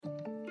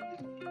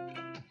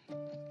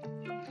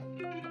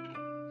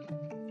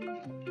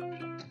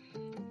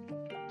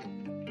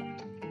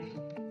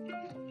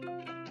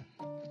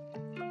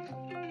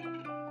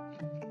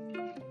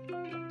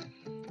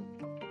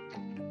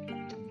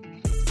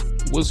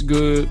What's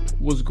good?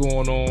 What's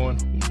going on?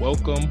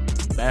 Welcome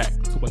back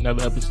to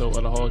another episode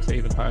of the Hogs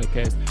Haven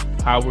podcast,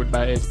 powered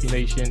by SB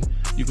Nation.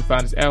 You can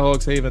find us at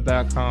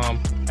hogshaven.com,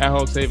 at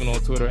hogshaven on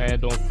Twitter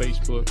and on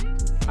Facebook.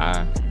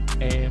 I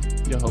am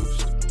your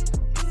host,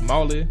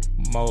 Molly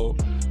Mo.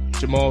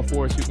 Jamal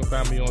Forrest. You can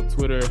find me on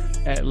Twitter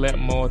at Let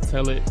Maul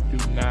Tell It.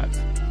 Do not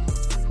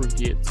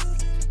forget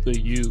the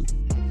U.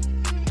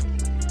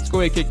 Go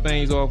ahead and kick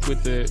things off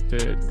with the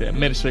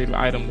administrative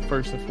item, the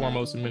first and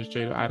foremost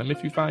administrative item.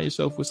 If you find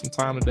yourself with some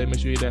time today, make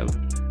sure you hit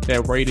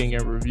that rating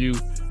and review.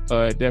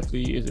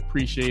 Definitely is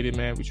appreciated,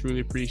 man. We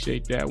truly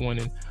appreciate that one,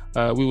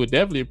 and we would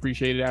definitely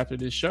appreciate it after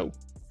this show.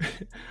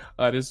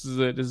 This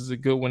is a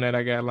good one that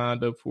I got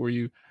lined up for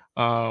you.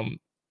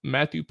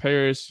 Matthew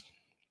Paris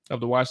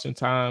of the Washington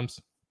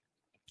Times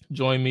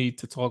joined me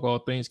to talk all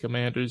things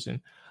Commanders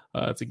and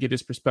to get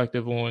his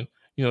perspective on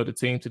the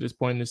team to this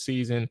point in the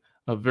season.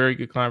 A very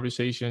good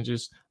conversation,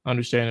 just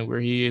understanding where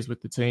he is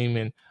with the team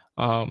and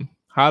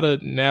how to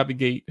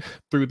navigate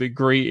through the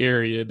gray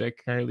area that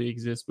currently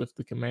exists with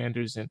the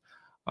Commanders, and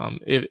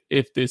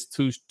if this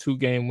two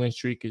game win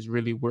streak is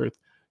really worth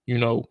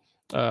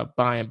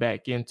buying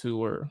back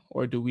into,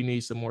 or do we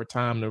need some more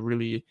time to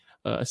really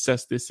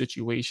assess this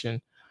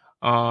situation.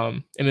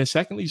 And then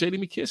secondly, J.D.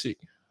 McKissic,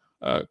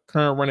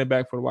 current running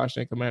back for the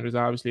Washington Commanders,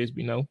 obviously, as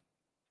we know.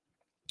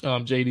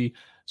 JD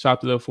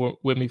chopped it up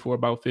with me for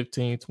about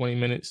 15, 20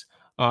 minutes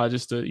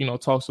just to,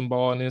 talk some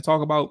ball and then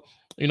talk about,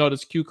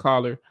 this Q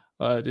collar,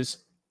 this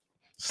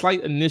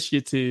slight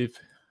initiative,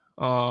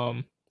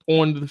 on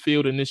the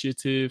field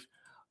initiative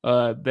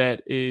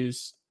that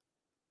is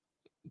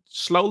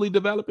slowly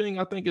developing.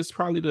 I think it's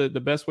probably the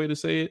best way to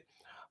say it,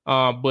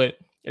 but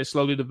it's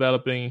slowly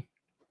developing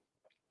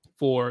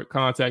for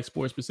contact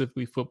sports,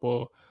 specifically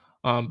football,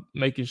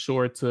 making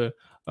sure to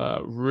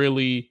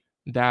really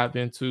dive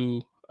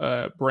into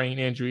brain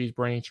injuries,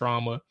 brain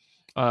trauma,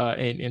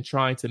 and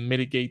trying to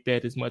mitigate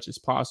that as much as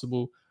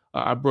possible.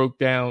 I broke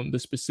down the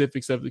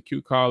specifics of the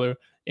Q collar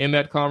in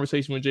that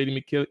conversation with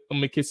J.D.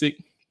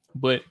 McKissic,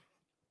 but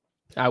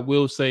I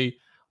will say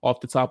off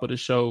the top of the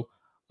show,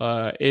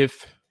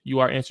 if you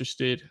are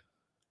interested,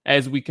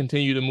 as we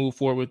continue to move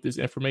forward with this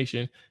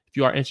information, if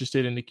you are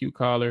interested in the Q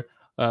collar,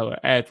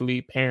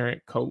 athlete,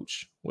 parent,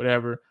 coach,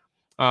 whatever,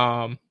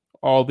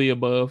 all the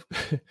above,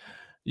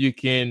 you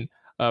can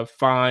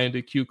find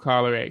the Q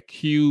collar at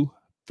q30.com,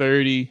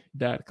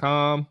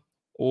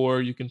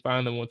 or you can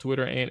find them on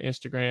Twitter and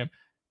Instagram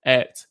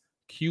at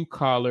Q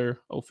collar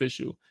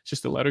official. It's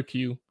just the letter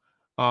Q,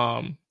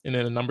 and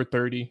then the number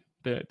 30,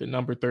 the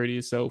number 30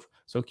 itself.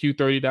 So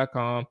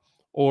q30.com,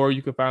 or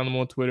you can find them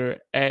on Twitter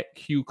at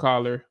Q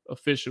collar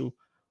official,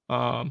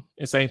 and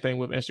same thing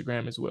with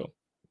Instagram as well.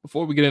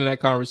 Before we get into that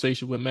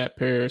conversation with Matt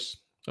Paris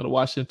of the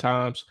Washington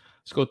Times,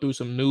 let's go through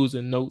some news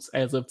and notes.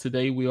 As of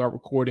today, we are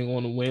recording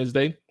on a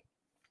Wednesday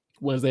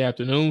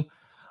afternoon.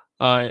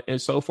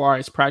 And so far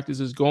as practice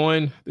is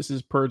going, this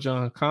is per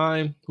John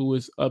Kime, who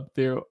is up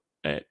there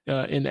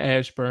in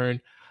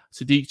Ashburn.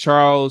 Sadiq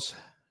Charles,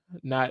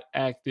 not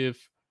active.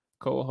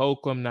 Cole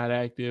Holcomb, not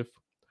active.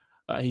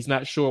 He's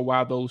not sure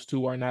why those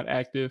two are not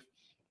active.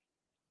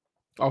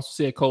 Also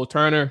said Cole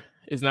Turner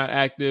is not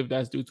active.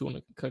 That's due to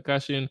a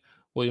concussion.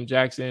 William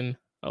Jackson,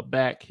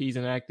 back. He's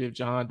inactive.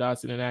 John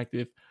Dotson,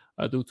 inactive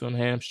due to a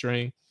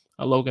hamstring.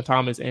 Logan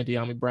Thomas and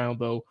De'Ami Brown,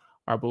 though,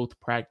 are both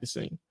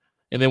practicing.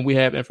 And then we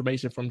have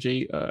information from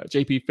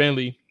JP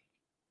Finley,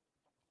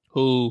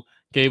 who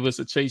gave us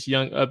a Chase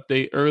Young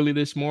update early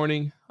this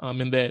morning,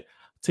 in that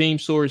team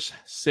source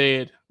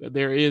said that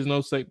there is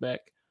no setback,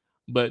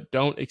 but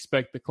don't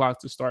expect the clock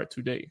to start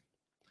today.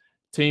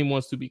 Team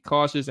wants to be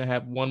cautious and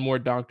have one more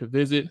doctor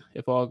visit.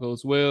 If all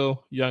goes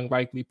well, Young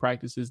likely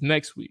practices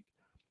next week.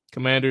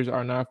 Commanders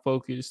are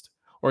focused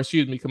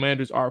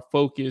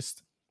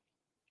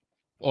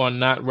on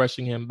not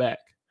rushing him back.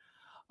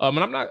 And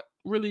I'm not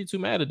really too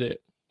mad at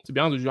that. To be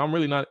honest with you, I'm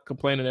really not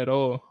complaining at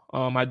all.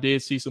 I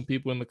did see some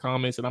people in the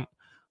comments, and I'm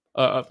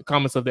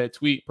comments of that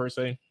tweet per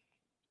se,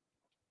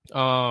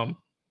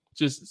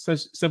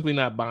 just simply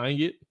not buying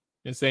it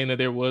and saying that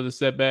there was a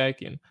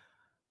setback, and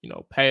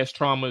past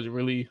trauma is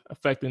really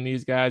affecting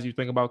these guys. You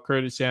think about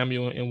Curtis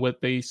Samuel and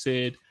what they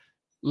said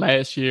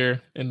last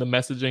year and the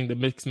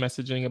mixed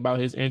messaging about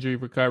his injury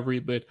recovery.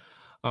 But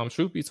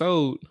truth be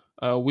told,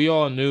 we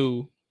all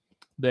knew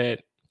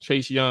that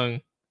Chase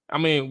Young,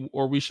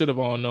 or we should have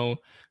all known,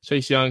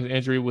 Chase Young's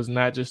injury was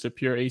not just a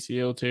pure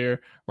ACL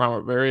tear.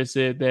 Ron Rivera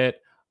said that.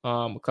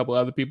 A couple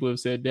other people have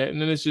said that. And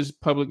then it's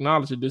just public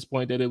knowledge at this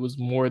point that it was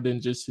more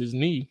than just his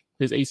knee,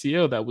 his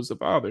ACL, that was the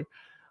bother.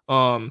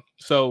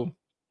 So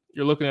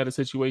you're looking at a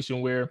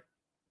situation where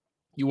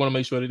you want to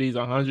make sure that he's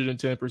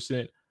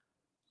 110%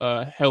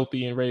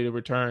 healthy and ready to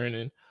return.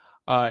 And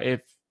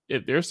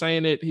if they're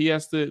saying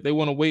that they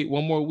want to wait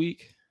one more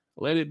week,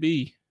 let it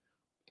be.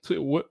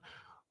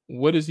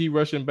 What is he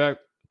rushing back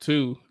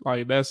to?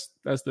 Like, that's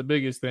the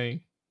biggest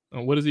thing.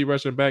 What is he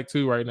rushing back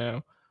to right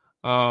now?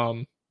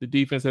 The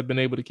defense have been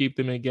able to keep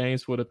them in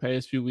games for the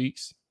past few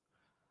weeks.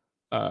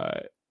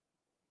 At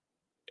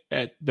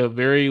the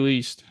very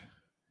least,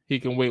 he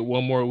can wait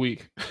one more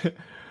week.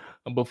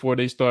 before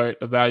they start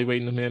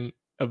evaluating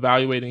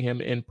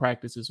him in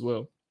practice as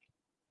well.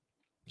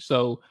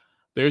 So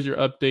there's your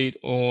update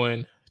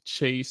on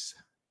Chase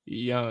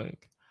Young.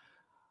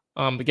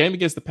 The game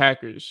against the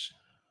Packers.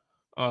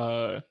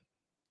 I've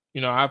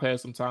had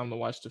some time to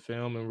watch the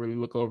film and really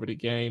look over the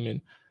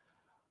game.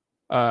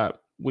 And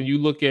when you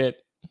look at,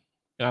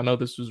 and I know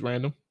this was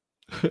random,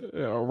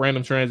 a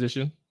random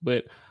transition,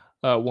 but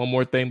one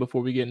more thing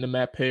before we get into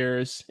Matt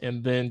Paras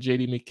and then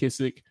J.D.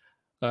 McKissic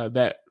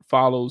that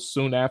follows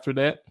soon after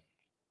that.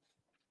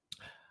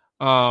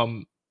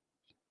 I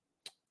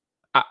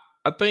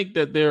think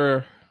that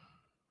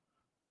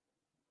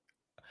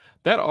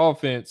that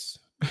offense.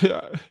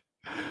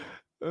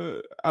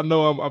 I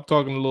know I'm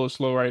talking a little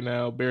slow right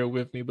now. Bear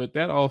with me, but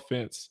that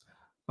offense,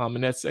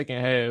 in that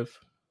second half,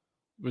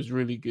 was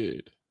really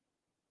good.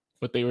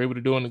 What they were able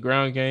to do in the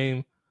ground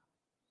game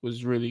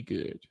was really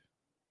good.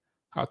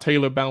 How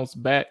Taylor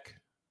bounced back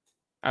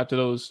after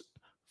those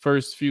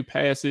first few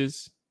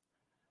passes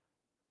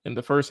in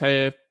the first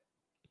half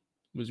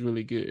was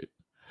really good.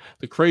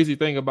 The crazy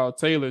thing about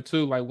Taylor,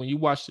 too, like when you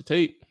watch the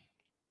tape,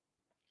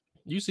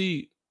 you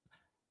see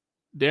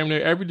damn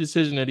near every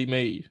decision that he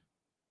made.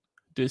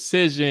 Every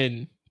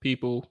decision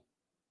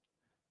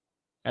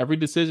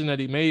that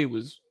he made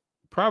was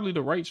probably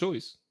the right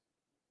choice.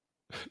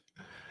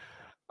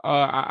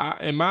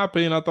 In my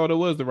opinion, I thought it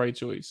was the right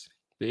choice.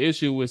 The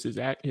issue was his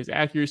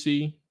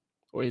accuracy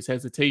or his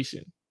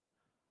hesitation.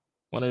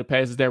 One of the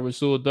passes that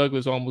Rasul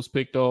Douglas almost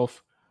picked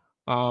off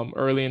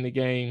early in the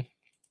game,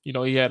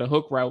 he had a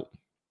hook route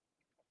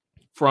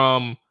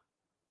from,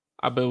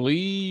 I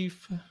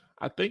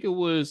think it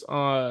was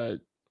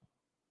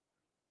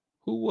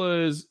who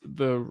was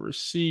the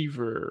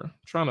receiver? I'm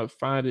trying to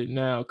find it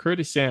now.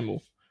 Curtis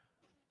Samuel.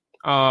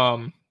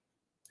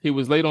 He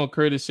was late on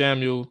Curtis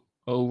Samuel,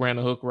 who ran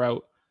a hook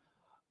route.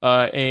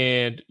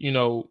 And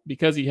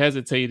because he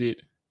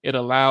hesitated, it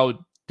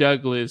allowed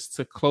Douglas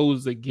to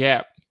close the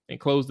gap and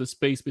close the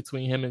space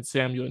between him and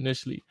Samuel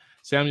initially.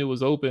 Samuel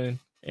was open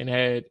and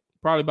had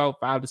probably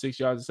about 5 to 6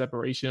 yards of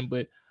separation,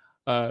 but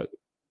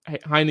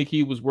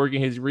Heinicke was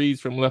working his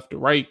reads from left to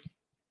right,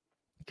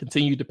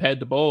 continued to pad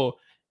the ball.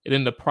 And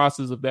in the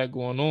process of that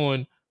going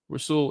on,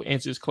 Rasul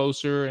inches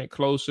closer and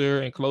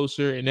closer and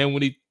closer. And then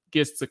when he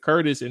gets to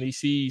Curtis and he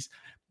sees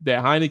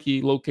that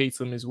Heinicke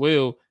locates him as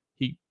well,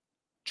 he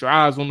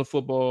drives on the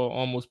football,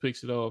 almost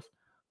picks it off.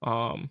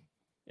 And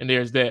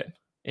there's that.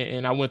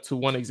 And I went to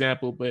one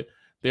example, but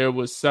there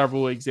was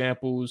several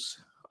examples.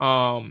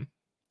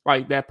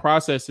 Like that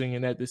processing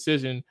and that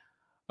decision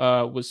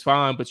was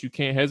fine, but you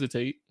can't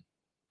hesitate.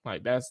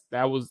 Like that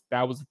was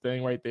the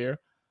thing right there.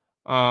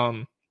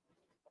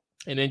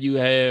 And then you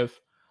have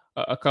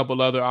a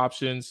couple other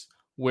options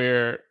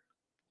where,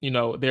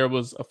 there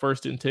was a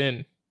 1st and 10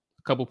 a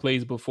couple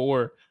plays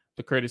before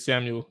the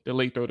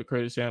late throw to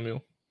Curtis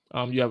Samuel.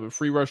 You have a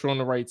free rusher on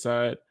the right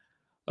side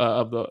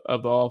of the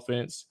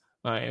offense,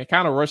 and it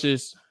kind of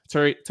rushes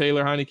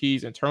Taylor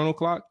Heinicke's internal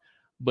clock,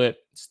 but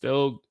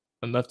still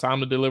enough time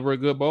to deliver a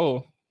good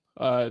ball.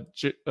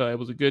 It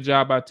was a good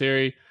job by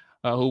Terry,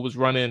 who was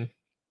running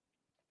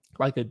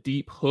like a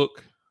deep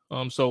hook.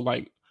 So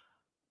like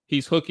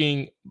he's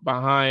hooking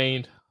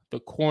behind the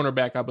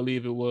cornerback, I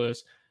believe it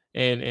was,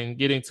 and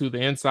getting to the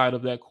inside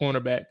of that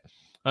cornerback,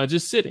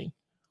 just sitting.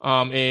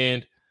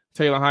 And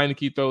Taylor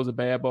Heinicke throws a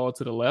bad ball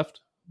to the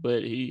left,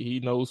 but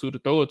he knows who to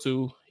throw it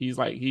to. He's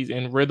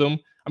in rhythm.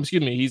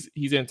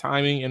 He's in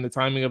timing and the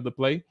timing of the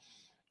play,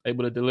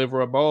 able to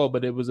deliver a ball,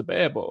 but it was a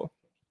bad ball.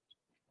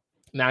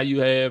 Now you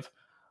have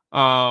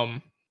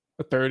a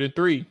 3rd and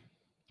 3.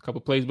 A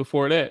couple plays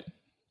before that,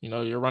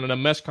 you're running a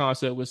mesh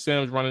concept with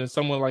Sims running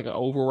someone like an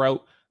over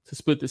route to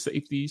split the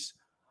safeties.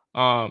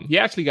 He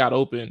actually got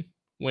open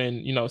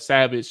when,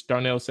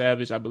 Darnell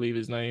Savage, I believe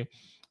his name,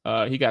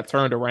 he got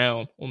turned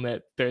around on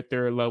that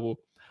third level.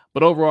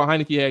 But overall,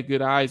 Heinicke had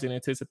good eyes and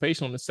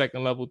anticipation on the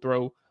second level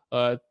throw.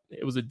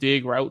 It was a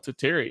dig route to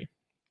Terry,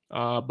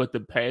 but the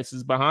pass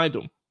is behind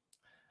him.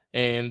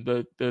 And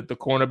the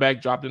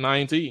cornerback dropped an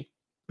INT.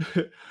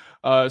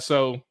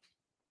 So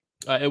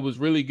it was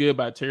really good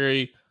by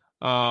Terry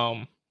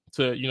to,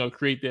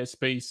 create that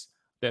space,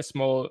 that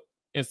small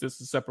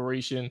instance of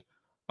separation.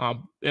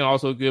 And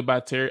also good by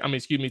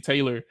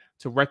Taylor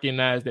to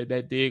recognize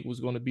that dig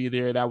was going to be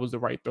there. That was the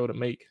right throw to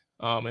make.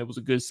 It was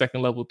a good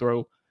second level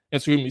throw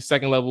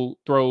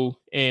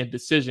and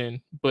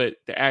decision, but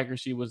the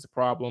accuracy was the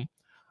problem.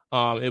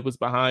 It was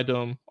behind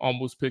him,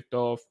 almost picked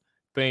off,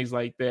 things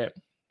like that.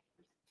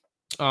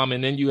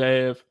 And then you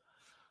have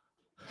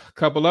a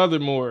couple other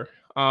more.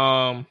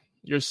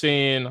 You're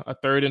seeing a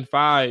 3rd and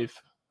 5,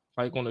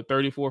 like on the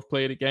 34th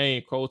play of the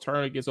game. Cole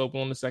Turner gets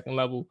open on the second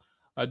level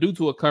due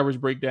to a coverage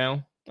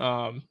breakdown.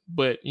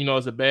 But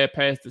it's a bad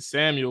pass to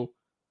Samuel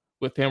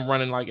with him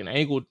running like an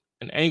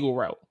angle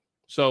route.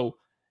 So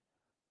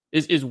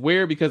it's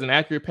weird because an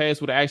accurate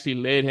pass would have actually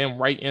led him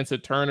right into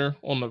Turner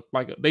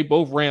they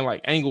both ran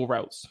like angle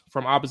routes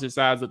from opposite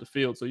sides of the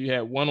field. So you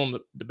had one on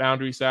the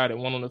boundary side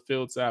and one on the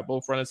field side,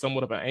 both running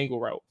somewhat of an angle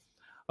route.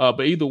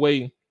 But either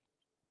way,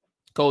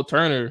 Cole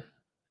Turner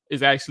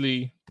is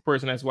actually the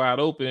person that's wide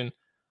open.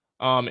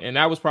 And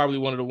that was probably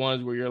one of the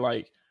ones where you're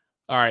like,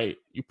 all right,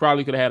 you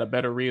probably could have had a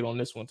better read on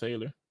this one,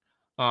 Taylor.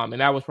 And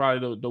that was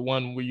probably the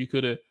one where you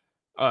could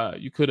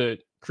have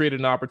created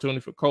an opportunity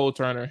for Cole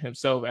Turner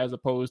himself, as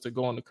opposed to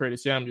going to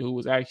Curtis Samuel, who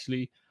was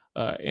actually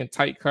in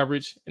tight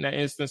coverage in that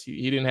instance.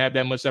 He didn't have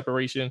that much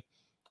separation.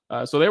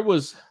 So there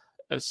was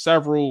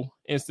several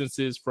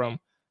instances from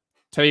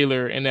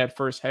Taylor in that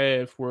first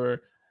half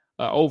where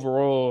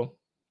overall,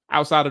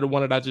 outside of the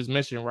one that I just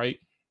mentioned, right?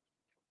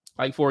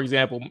 Like, for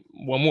example,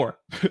 one more.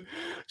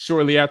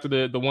 Shortly after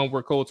the one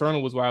where Cole Turner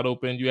was wide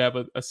open, you have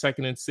a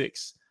 2nd and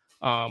 6.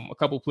 A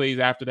couple plays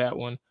after that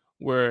one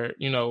where,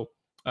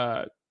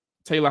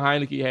 Taylor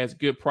Heinicke has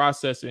good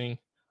processing,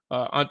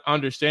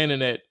 understanding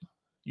that,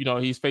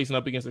 he's facing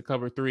up against a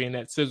cover 3, and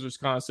that scissors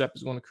concept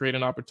is going to create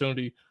an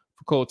opportunity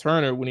for Cole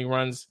Turner when he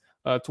runs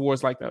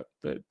towards like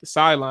the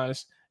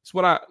sidelines. It's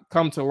what I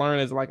come to learn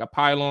as like a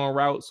pylon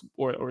route,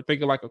 or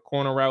think of like a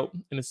corner route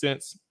in a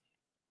sense.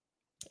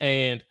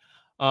 And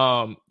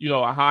a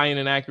high and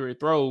inaccurate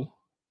throw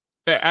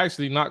that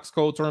actually knocks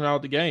Cole Turner out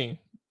of the game.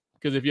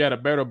 Because if you had a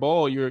better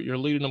ball, you're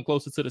leading him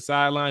closer to the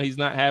sideline. He's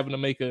not having to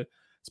make a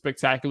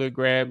spectacular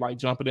grab, like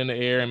jumping in the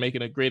air and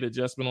making a great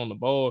adjustment on the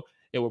ball.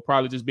 It will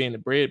probably just be in the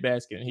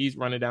breadbasket, and he's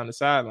running down the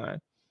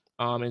sideline.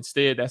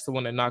 Instead, that's the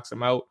one that knocks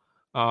him out.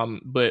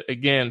 But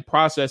again,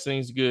 processing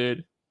is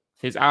good.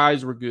 His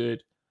eyes were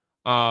good.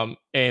 And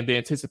the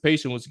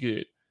anticipation was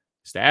good.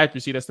 It's the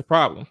accuracy that's the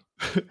problem.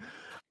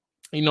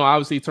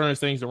 Obviously he turns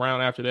things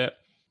around after that.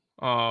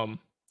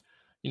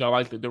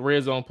 Like the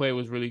red zone play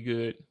was really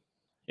good.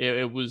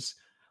 It was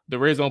the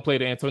red zone play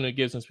to Antonio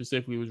Gibson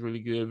specifically was really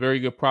good. Very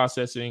good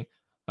processing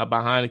by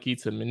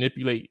Heinicke to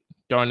manipulate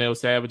Darnell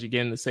Savage,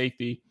 again, the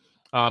safety.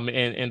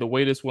 And the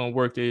way this one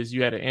worked is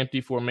you had an empty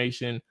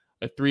formation,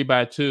 a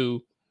 3-by-2,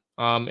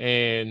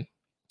 and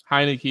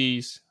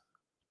Heinicke's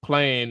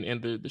plan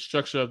and the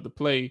structure of the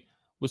play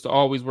was to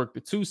always work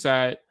the 2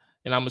 side.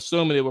 And I'm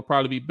assuming it would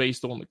probably be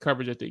based on the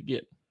coverage that they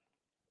get.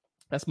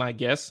 That's my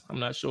guess. I'm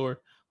not sure.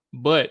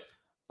 But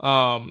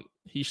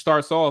he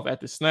starts off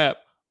at the snap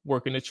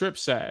working the trip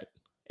side.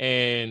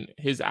 And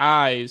his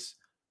eyes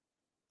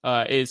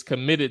is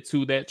committed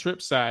to that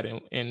trip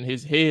side. And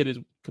his head is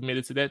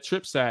committed to that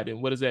trip side.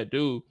 And what does that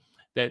do?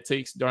 That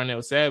takes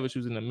Darnell Savage,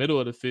 who's in the middle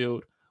of the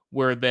field,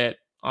 where that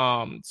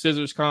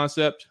scissors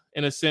concept,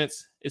 in a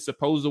sense, is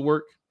supposed to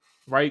work,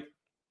 right?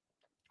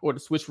 Or the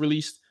switch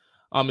release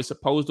is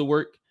supposed to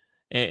work.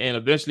 And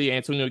eventually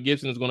Antonio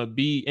Gibson is going to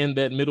be in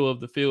that middle of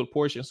the field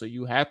portion. So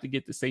you have to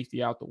get the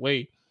safety out the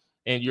way.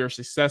 And you're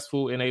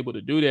successful and able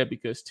to do that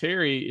because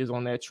Terry is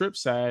on that trip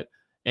side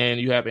and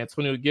you have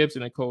Antonio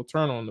Gibson and Cole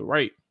Turner on the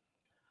right.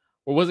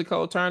 Or was it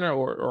Cole Turner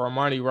or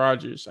Armani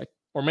Rogers?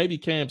 Or maybe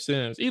Cam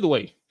Sims? Either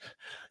way,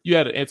 you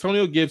had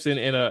Antonio Gibson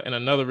and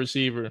another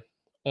receiver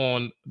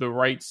on the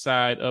right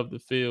side of the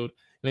field.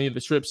 And then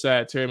the trip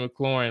side, Terry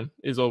McLaurin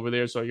is over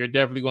there. So you're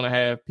definitely going to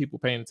have people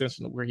paying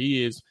attention to where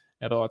he is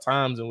at all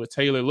times. And with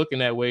Taylor looking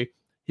that way,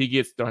 he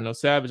gets Darnell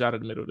Savage out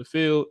of the middle of the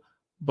field.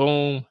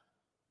 Boom.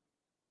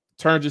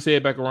 Turns his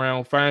head back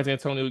around, finds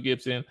Antonio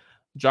Gibson,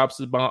 drops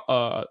a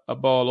ball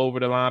over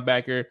the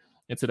linebacker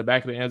into the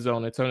back of the end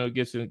zone. Antonio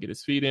Gibson get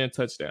his feet in,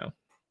 touchdown.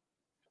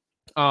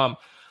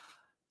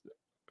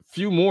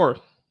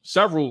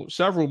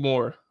 Several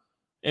more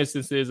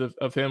instances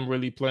of him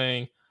really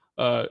playing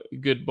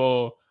good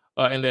ball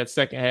in that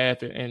second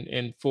half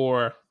and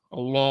for a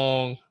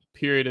long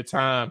period of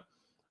time.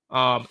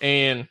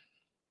 And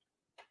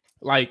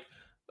like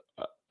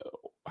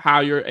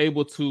how you're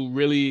able to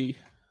really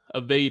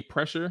evade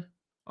pressure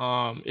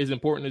is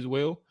important as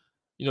well.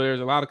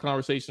 There's a lot of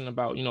conversation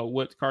about,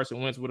 what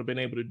Carson Wentz would have been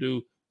able to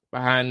do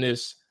behind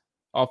this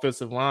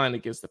offensive line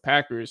against the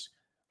Packers.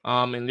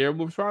 And there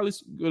would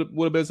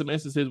have been some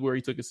instances where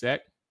he took a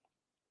sack.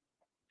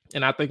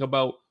 And I think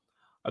about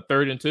a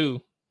 3rd and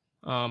 2.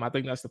 I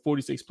think that's the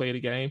 46th play of the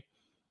game.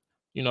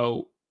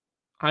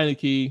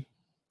 Heinicke,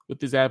 with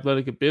his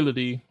athletic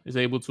ability, is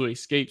able to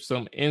escape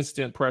some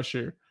instant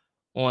pressure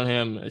on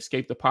him,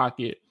 escape the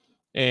pocket,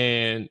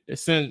 and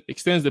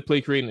extends the play,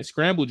 creating a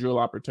scramble drill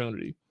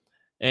opportunity.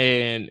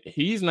 And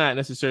he's not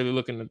necessarily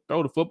looking to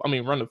run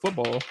the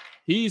football.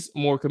 He's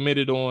more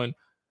committed on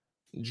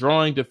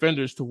drawing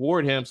defenders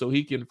toward him so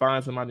he can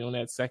find somebody on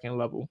that second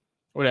level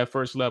or that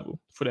first level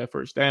for that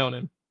first down.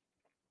 And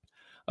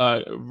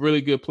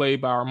really good play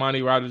by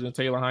Armani Rogers and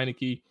Taylor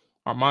Heinicke.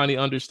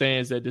 Armani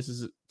understands that this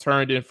is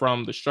turned in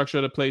from the structure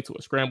of the play to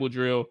a scramble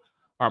drill.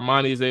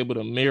 Armani is able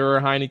to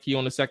mirror Heinicke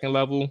on the second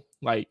level,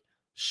 like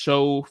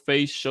show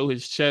face, show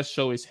his chest,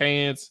 show his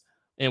hands.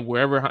 And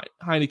wherever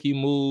Heinicke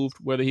moved,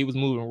 whether he was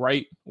moving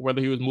right, whether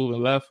he was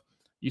moving left,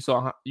 you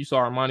saw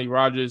Armani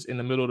Rogers in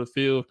the middle of the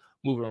field,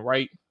 moving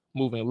right,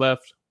 moving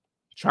left,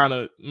 trying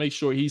to make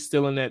sure he's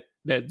still in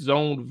that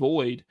zoned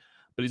void,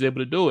 but he's able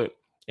to do it.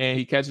 And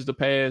he catches the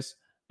pass,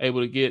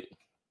 able to get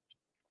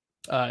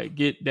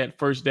that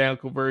first down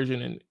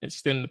conversion and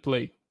extend the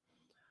play.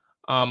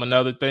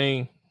 Another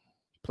thing,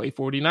 play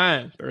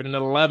 49, 3rd and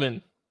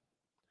 11.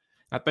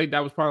 I think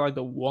that was probably like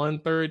the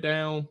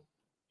 3rd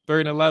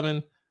and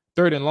 11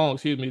 third and long,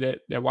 excuse me,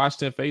 that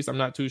Washington faced. I'm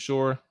not too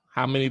sure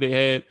how many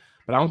they had,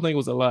 but I don't think it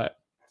was a lot.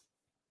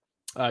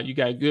 You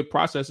got good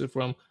processing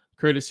from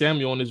Curtis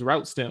Samuel on his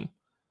route stem.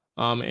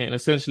 And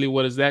essentially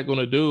what is that going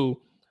to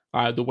do?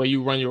 The way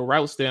you run your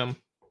route stem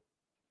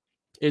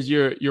is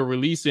you're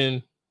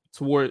releasing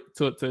to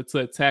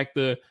attack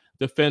the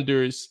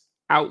defender's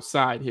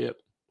outside hip.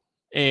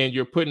 And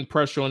you're putting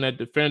pressure on that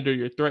defender.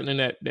 You're threatening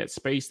that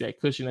space, that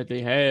cushion that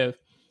they have.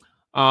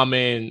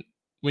 And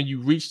when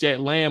you reach that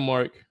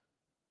landmark,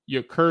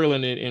 you're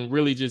curling it and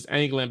really just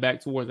angling back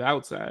towards the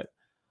outside.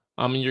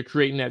 And you're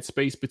creating that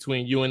space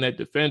between you and that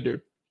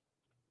defender.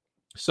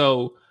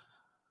 So,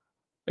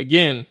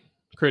 again,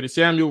 Curtis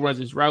Samuel runs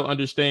his route,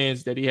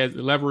 understands that he has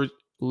the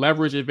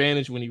leverage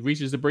advantage when he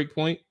reaches the break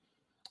point.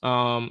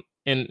 And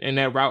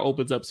that route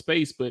opens up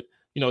space. But,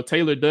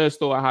 Taylor does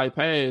throw a high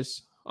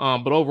pass.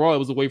 But overall, it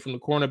was away from the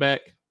cornerback.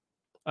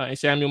 And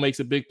Samuel makes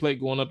a big play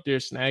going up there,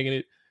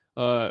 snagging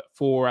it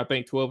for, I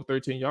think, 12 or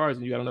 13 yards,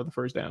 and you got another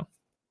first down.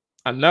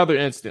 Another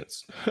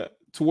instance,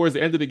 towards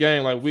the end of the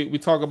game, like we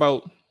talk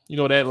about,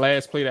 that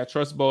last play, that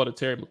trust ball to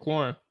Terry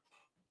McLaurin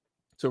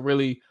to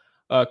really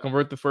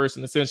convert the first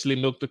and essentially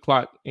milk the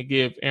clock and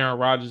give Aaron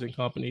Rodgers and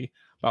company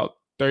about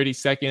 30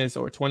 seconds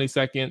or 20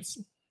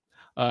 seconds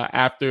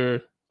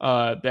after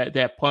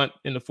that punt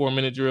in the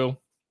 4-minute drill.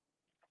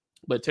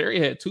 But Terry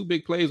had 2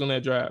 big plays on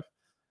that drive.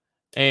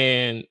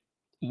 And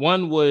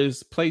one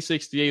was play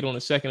 68 on the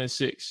 2nd and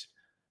 6.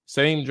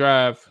 Same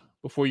drive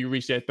before you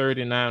reach that 3rd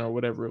and 9 or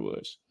whatever it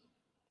was.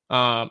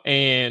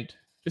 And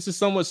this is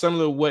somewhat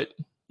similar to what,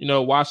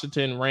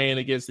 Washington ran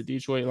against the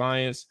Detroit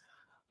Lions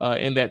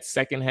in that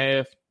second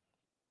half,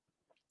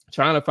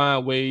 trying to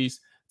find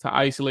ways to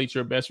isolate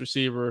your best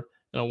receiver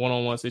in a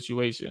one-on-one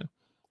situation.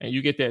 And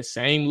you get that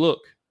same look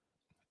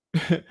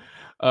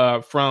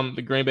from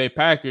the Green Bay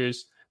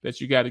Packers that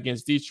you got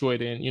against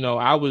Detroit. And,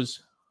 I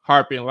was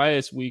harping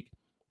last week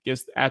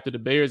after the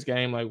Bears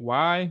game, like,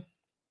 why,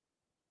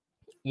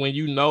 when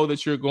you know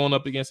that you're going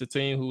up against a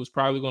team who is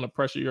probably going to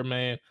pressure your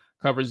man,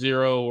 cover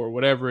 0 or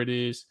whatever it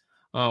is,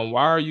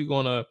 why are you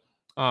going to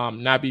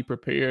not be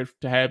prepared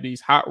to have these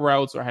hot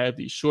routes or have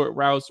these short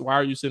routes? Why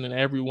are you sending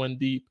everyone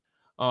deep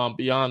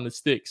beyond the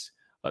sticks?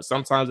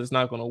 Sometimes it's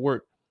not going to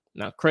work.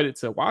 Now, credit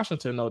to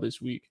Washington, though,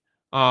 this week.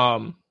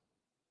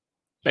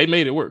 They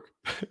made it work.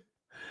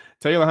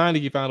 Taylor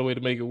Heinicke found a way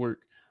to make it work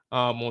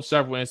on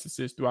several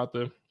instances throughout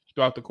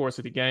the course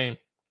of the game.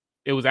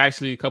 It was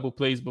actually a couple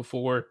plays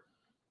before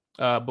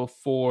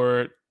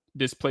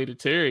this play to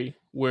Terry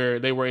where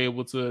they were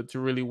able to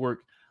really work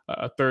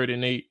a 3rd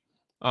and 8,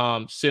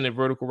 sending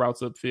vertical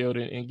routes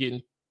upfield and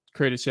getting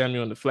Curtis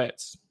Samuel in the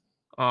flats.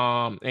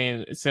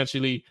 And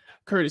essentially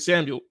Curtis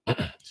Samuel,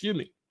 excuse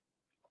me,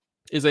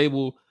 is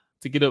able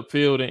to get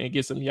upfield and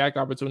get some yak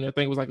opportunity. I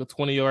think it was like a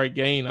 20-yard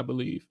gain, I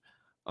believe.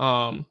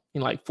 And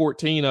like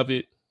 14 of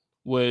it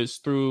was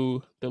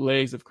through the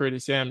legs of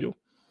Curtis Samuel.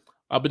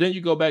 But then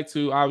you go back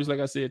to, obviously,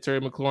 like I said, Terry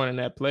McLaurin in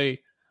that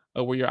play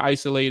where you're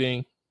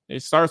isolating.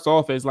 It starts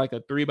off as like a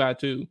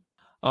 3-by-2.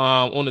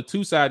 On the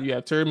 2 side, you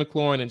have Terry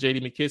McLaurin and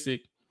J.D.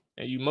 McKissic,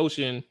 and you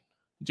motion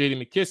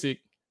J.D. McKissic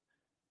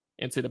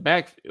into the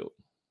backfield.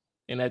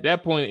 And at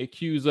that point, it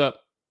cues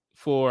up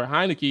for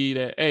Heinicke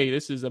that, hey,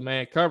 this is a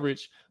man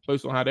coverage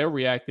based on how they're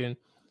reacting.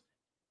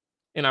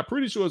 And I'm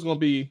pretty sure it's going to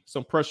be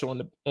some pressure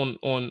on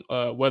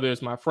whether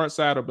it's my front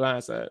side or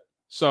blind side.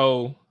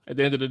 So at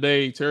the end of the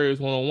day, Terry is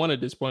 1-on-1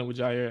 at this point with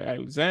Jaire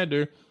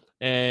Alexander,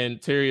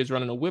 and Terry is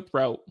running a whip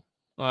route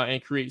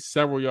and creates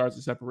several yards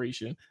of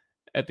separation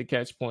at the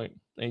catch point.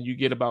 And you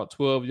get about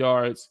 12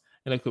 yards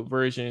in a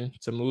conversion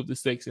to move the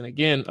sticks. And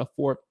again, a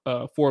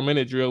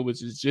 4-minute drill,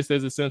 which is just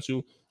as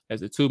essential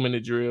as a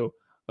 2-minute drill,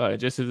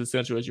 just as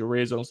essential as your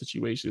red zone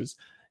situations,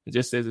 and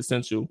just as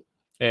essential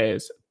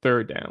as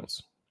third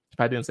downs. If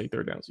I didn't say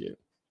third downs yet.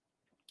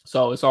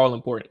 So it's all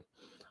important.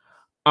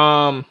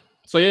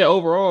 So yeah,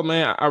 overall,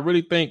 man, I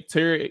really think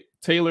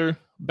Taylor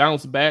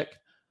bounced back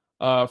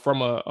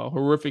from a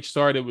horrific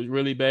start. It was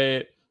really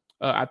bad.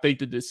 I think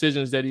the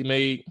decisions that he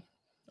made,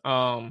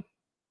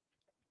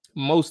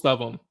 most of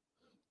them,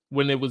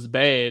 when it was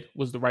bad,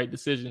 was the right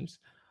decisions.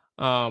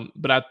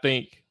 But I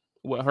think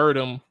what hurt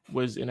him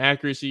was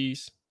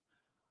inaccuracies.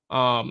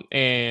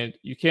 And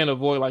you can't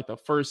avoid like the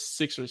first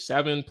 6 or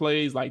 7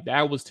 plays. Like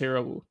that was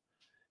terrible.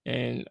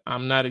 And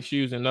I'm not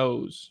excusing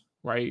those,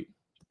 right?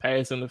 The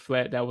pass in the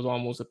flat, that was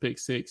almost a pick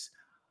 6.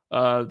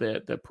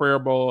 The prayer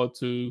ball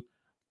to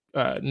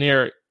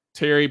near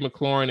Terry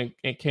McLaurin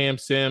and Cam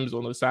Sims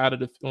on the side of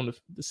the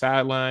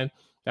sideline,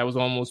 that was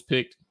almost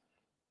picked.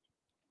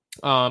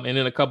 And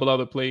then a couple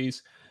other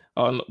plays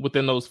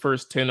within those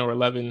first 10 or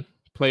 11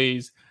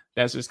 plays,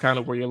 that's just kind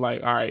of where you're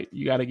like, all right,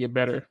 you got to get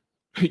better.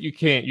 You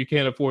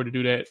can't afford to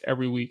do that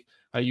every week.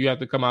 You have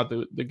to come out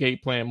the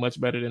gate plan much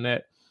better than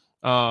that.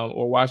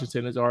 Or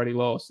Washington has already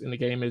lost and the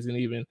game isn't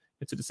even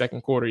into the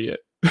second quarter yet.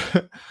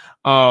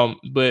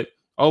 But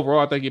overall,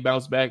 I think he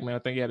bounced back, man. I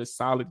think he had a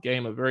solid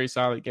game, a very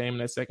solid game in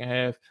that second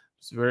half.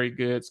 It's very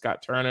good.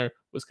 Scott Turner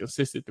was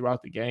consistent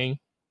throughout the game.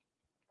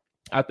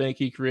 I think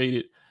he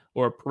created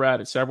or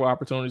provided several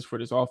opportunities for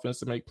this offense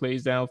to make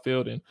plays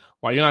downfield. And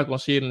while you're not going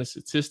to see it in the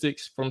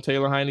statistics from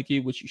Taylor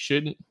Heinicke, which you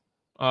shouldn't,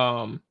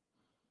 I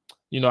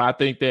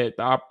think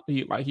that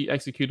he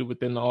executed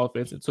within the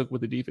offense and took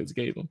what the defense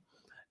gave him.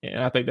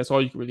 And I think that's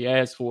all you can really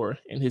ask for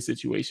in his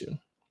situation.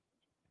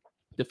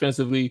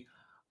 Defensively,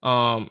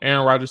 Aaron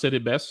Rodgers said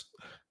it best.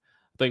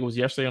 I think it was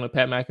yesterday on the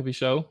Pat McAfee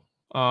show.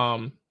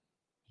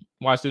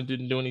 Washington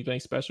didn't do anything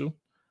special.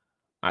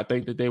 I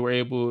think that they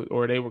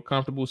were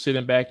comfortable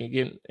sitting back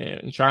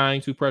and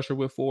trying to pressure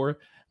with 4.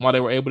 While they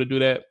were able to do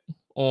that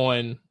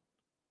on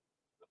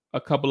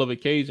a couple of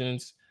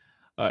occasions,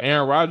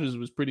 Aaron Rodgers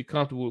was pretty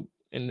comfortable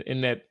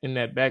in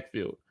that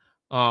backfield.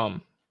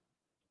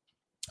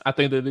 I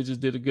think that they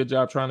just did a good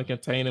job trying to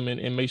contain him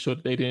and make sure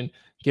that they didn't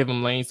give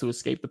him lanes to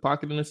escape the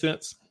pocket in a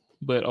sense.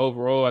 But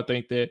overall, I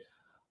think that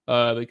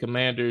the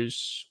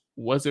Commanders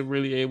wasn't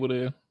really able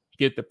to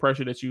get the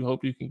pressure that you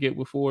hope you can get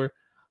with 4.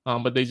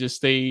 But they just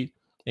stayed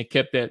and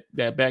kept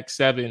that back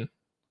 7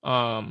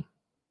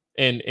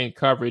 in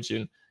coverage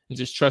and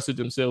just trusted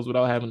themselves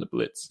without having to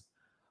blitz.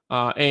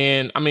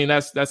 And I mean,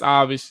 that's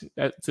obvious.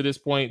 To this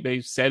point,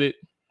 they've said it.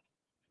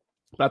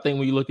 But I think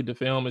when you look at the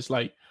film, it's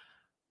like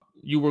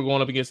you were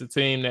going up against a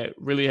team that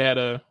really had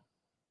a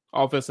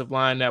offensive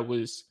line that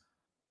was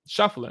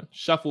shuffled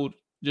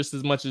just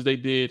as much as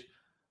Washington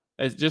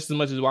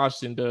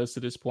does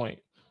to this point.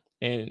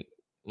 And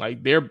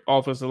like their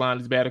offensive line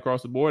is bad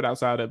across the board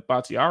outside of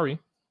Bakhtiari,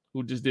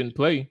 who just didn't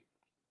play.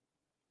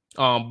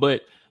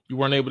 But you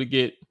weren't able to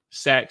get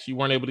sacks. You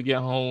weren't able to get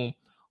home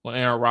on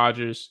Aaron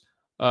Rodgers.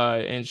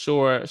 And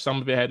sure,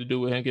 some of it had to do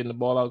with him getting the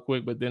ball out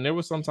quick, but then there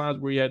was some times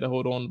where he had to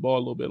hold on the ball a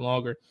little bit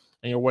longer,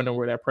 and you're wondering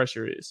where that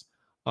pressure is.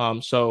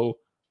 So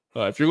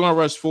if you're going to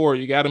rush 4,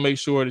 you got to make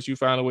sure that you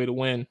find a way to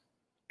win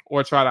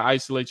or try to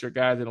isolate your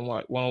guys in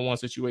one-on-one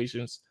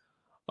situations.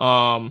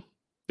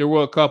 There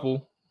were a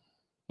couple,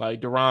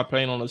 like Daron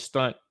Payne on a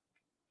stunt.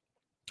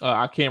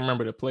 I can't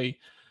remember the play,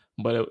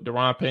 but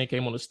Daron Payne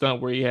came on a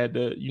stunt where he had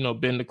to,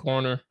 bend the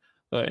corner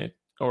bend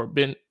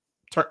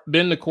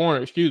the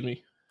corner, excuse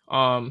me.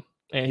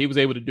 And he was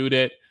able to do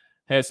that,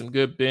 had some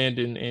good bend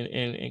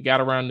and got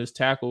around this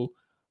tackle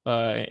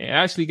and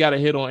actually got a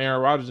hit on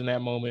Aaron Rodgers in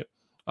that moment.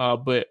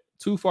 But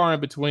too far in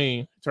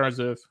between in terms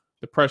of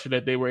the pressure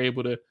that they were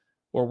able to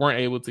or weren't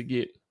able to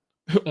get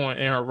on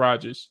Aaron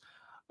Rodgers.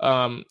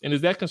 And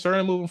is that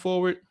concerning moving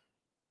forward?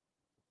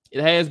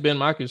 It has been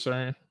my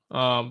concern.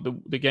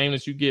 The game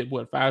that you get,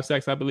 5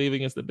 sacks, I believe,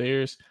 against the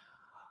Bears.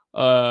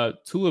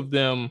 2 of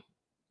them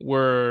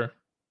were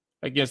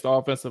against the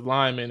offensive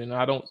linemen, and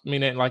I don't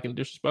mean that like in a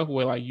disrespectful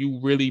way. Like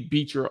you really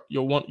beat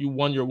you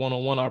won your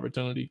one-on-one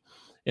opportunity,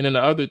 and then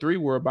the other 3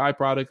 were a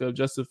byproduct of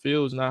Justin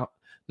Fields not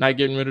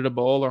getting rid of the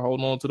ball or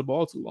holding on to the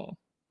ball too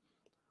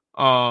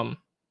long.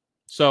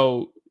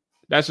 So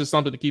that's just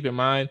something to keep in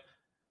mind.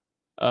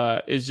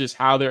 It's just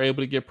how they're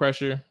able to get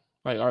pressure.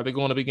 Like, are they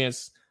going up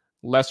against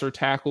lesser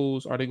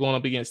tackles? Are they going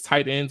up against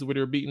tight ends where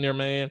they're beating their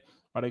man?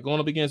 Are they going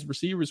up against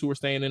receivers who are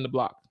staying in the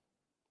block?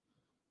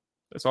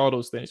 That's all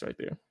those things right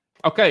there.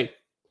 Okay,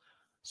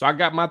 so I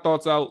got my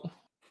thoughts out,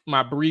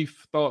 my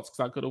brief thoughts,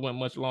 because I could have went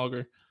much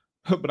longer,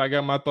 but I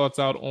got my thoughts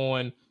out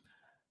on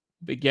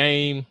the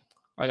game.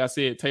 Like I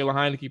said, Taylor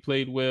Heinicke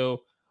played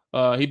well.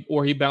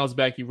 He bounced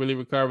back. He really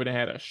recovered and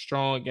had a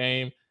strong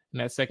game in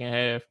that second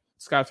half.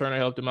 Scott Turner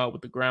helped him out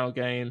with the ground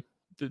game.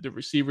 The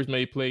receivers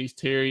made plays.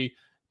 Terry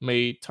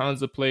made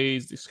tons of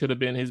plays. This could have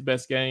been his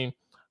best game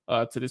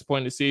to this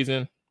point in the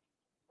season.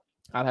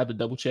 I'd have to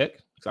double check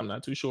because I'm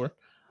not too sure.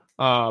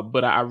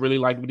 But I really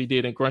liked what he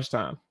did in crunch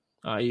time.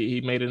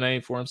 He made a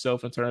name for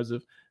himself in terms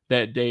of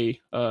that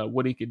day,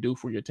 what he could do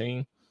for your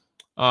team.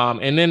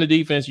 And then the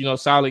defense,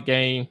 solid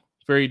game,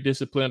 very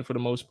disciplined for the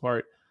most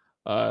part.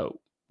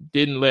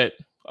 Didn't let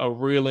a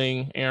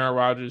reeling Aaron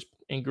Rodgers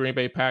and Green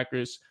Bay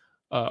Packers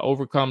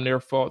overcome their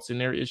faults and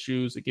their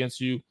issues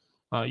against you.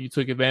 You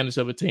took advantage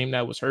of a team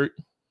that was hurt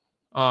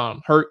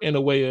in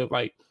a way of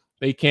like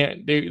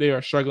they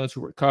are struggling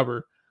to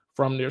recover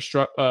from their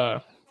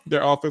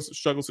offensive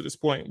struggles to this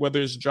point,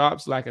 whether it's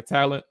drops, lack of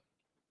talent,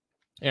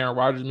 Aaron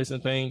Rodgers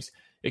missing things.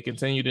 It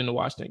continued in the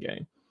Washington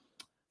game.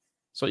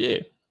 So, yeah,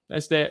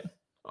 that's that.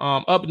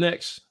 Up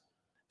next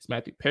is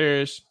Matthew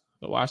Parrish,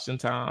 the Washington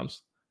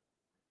Times.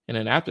 And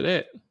then after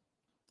that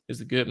is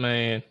the good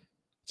man,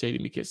 J.D.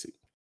 McKissic.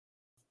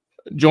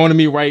 Joining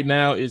me right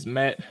now is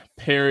Matt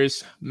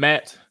Parrish.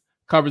 Matt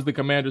covers the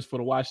Commanders for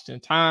the Washington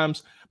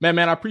Times. Man,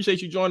 I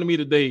appreciate you joining me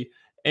today.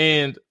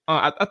 And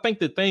I think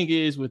the thing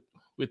is with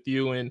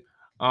you and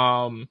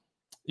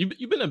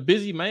you've been a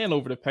busy man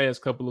over the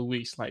past couple of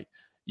weeks. Like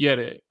you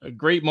had a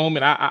great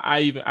moment.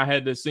 I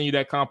had to send you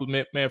that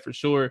compliment, man, for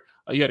sure.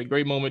 You had a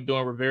great moment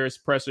doing Rivera's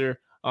presser.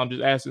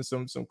 Just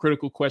asking some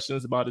critical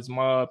questions about his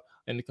mob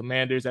and the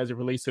Commanders as it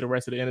relates to the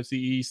rest of the NFC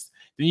East.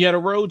 Then you had a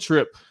road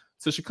trip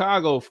to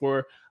Chicago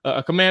for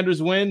a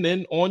Commanders win.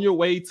 Then on your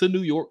way to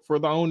New York for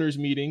the owners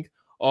meeting,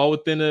 all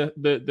within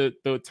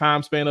the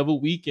time span of a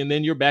week. And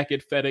then you're back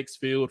at FedEx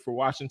Field for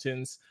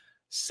Washington's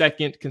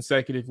second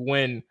consecutive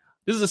win.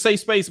 This is a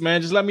safe space,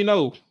 man. Just let me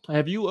know.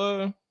 Have you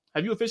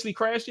Have you officially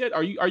crashed yet?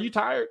 Are you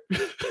tired?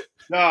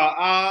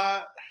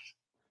 No,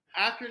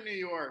 after New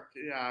York,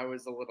 yeah, I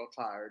was a little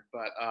tired,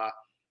 but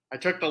I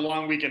took the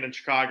long weekend in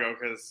Chicago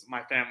because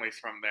my family's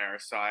from there,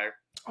 so I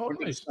went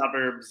to the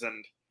suburbs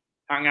and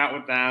hung out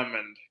with them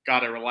and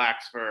got to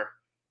relax for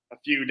a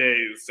few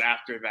days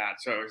after that.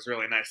 So it was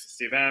really nice to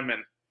see them,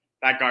 and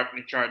that got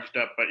me charged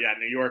up. But yeah,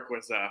 New York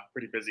was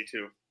pretty busy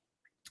too.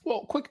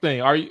 Well, quick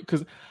thing, are you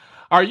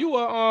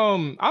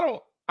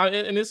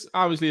and this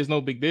obviously is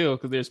no big deal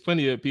because there's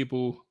plenty of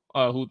people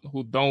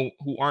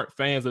who aren't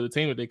fans of the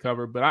team that they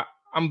cover, but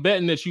I'm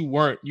betting that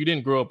you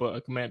didn't grow up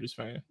a Commanders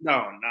fan. No,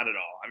 not at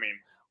all. I mean,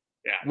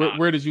 yeah.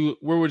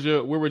 Where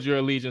would your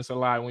allegiance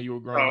lie when you were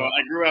growing up?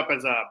 I grew up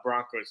as a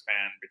Broncos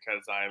fan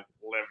because I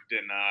lived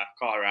in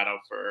Colorado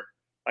for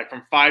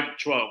from 5 to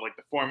 12,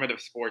 the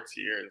formative sports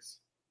years.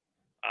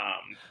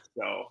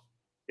 So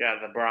yeah,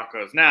 the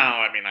Broncos. Now,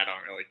 I mean, I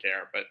don't really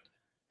care, but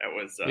it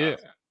was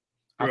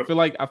I feel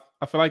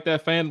like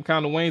that fan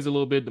kind of wanes a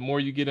little bit the more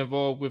you get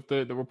involved with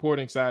the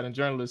reporting side and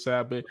journalist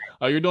side. But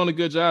you're doing a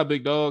good job,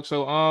 big dog.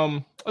 So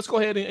let's go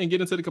ahead and get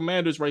into the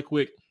Commanders right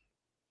quick.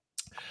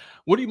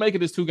 What do you make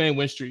of this 2-game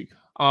win streak?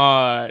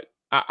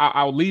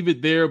 I'll leave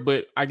it there,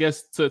 but I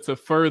guess to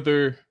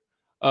further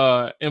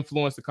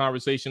influence the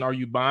conversation, are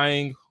you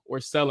buying or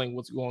selling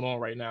what's going on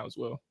right now as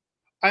well?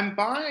 I'm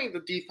buying the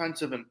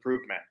defensive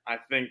improvement. I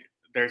think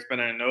there's been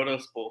a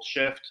noticeable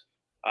shift.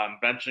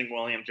 Benching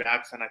William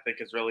Jackson, I think,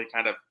 has really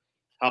kind of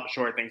helped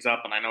shore things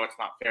up. And I know it's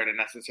not fair to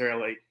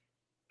necessarily,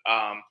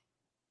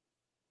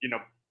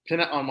 pin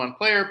it on one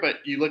player, but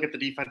you look at the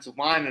defensive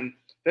line and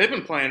they've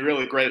been playing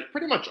really great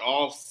pretty much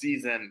all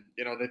season.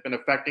 They've been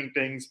affecting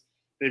things.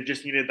 They've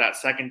just needed that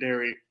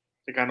secondary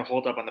to kind of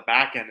hold up on the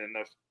back end. And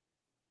if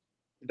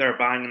they're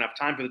buying enough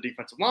time for the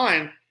defensive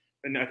line,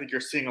 then I think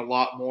you're seeing a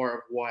lot more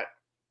of what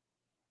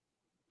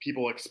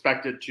people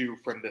expected to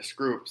from this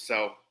group.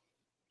 So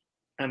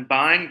I'm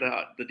buying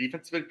the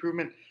defensive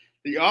improvement.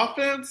 The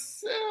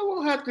offense,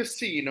 we'll have to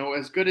see.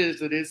 As good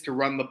as it is to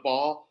run the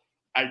ball,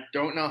 I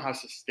don't know how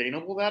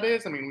sustainable that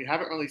is. I mean, we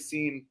haven't really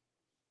seen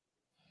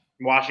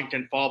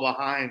Washington fall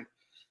behind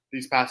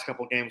these past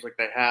couple games like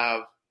they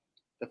have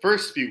the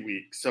first few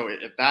weeks. So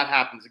if that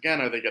happens again,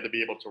 are they going to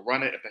be able to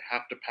run it? If they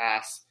have to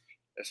pass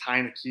as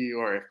Heineke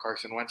or if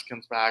Carson Wentz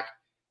comes back,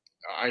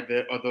 are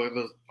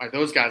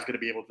those guys going to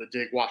be able to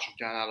dig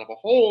Washington out of a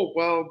hole?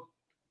 Well,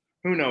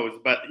 who knows?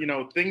 But,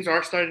 things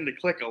are starting to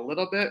click a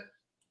little bit.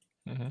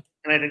 Mm-hmm.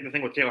 And I think the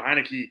thing with Taylor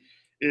Heineke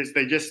is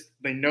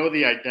they know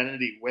the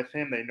identity with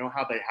him. They know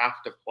how they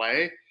have to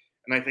play.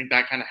 And I think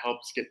that kind of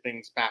helps get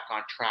things back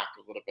on track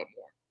a little bit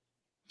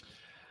more.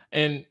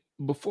 And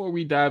before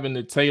we dive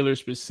into Taylor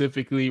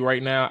specifically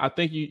right now, I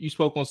think you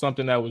spoke on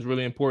something that was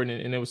really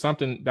important. And it was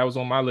something that was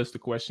on my list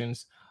of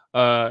questions.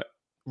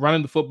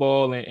 Running the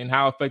football and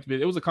how effective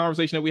it was a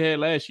conversation that we had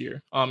last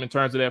year in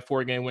terms of that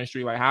 4-game win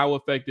streak. Like, how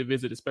effective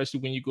is it,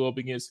 especially when you go up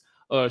against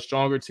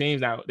stronger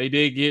teams? Now, they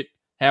did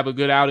have a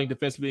good outing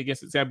defensively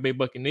against the Tampa Bay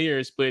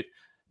Buccaneers, but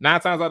 9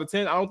 times out of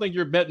 10, I don't think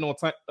you're betting on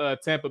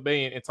Tampa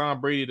Bay and Tom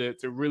Brady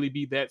to really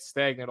be that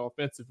stagnant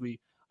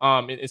offensively.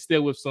 And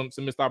still with some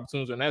missed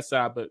opportunities on that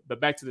side. But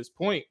back to this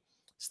point,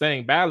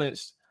 staying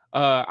balanced,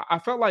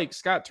 I felt like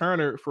Scott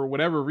Turner, for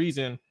whatever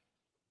reason,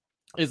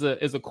 is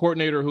a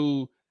coordinator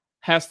who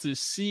has to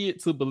see it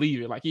to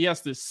believe it. Like, he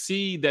has to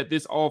see that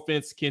this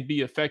offense can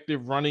be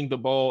effective running the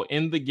ball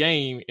in the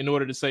game in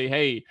order to say,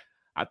 hey,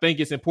 I think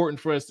it's important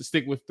for us to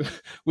stick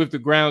with the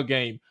ground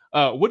game.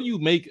 What do you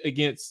make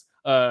against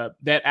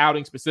that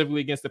outing,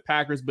 specifically against the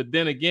Packers? But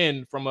then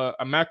again, from a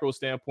macro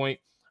standpoint,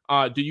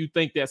 do you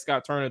think that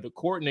Scott Turner, the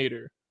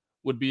coordinator,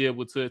 would be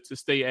able to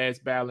stay as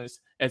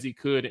balanced as he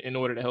could in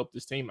order to help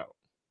this team out?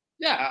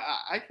 Yeah,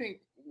 I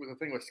think the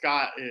thing with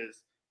Scott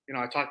is,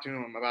 I talked to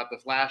him about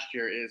this last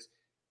year, is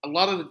a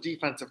lot of the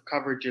defensive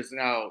coverages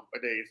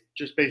nowadays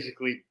just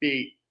basically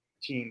bait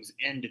teams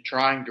into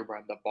trying to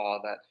run the ball,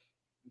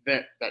 that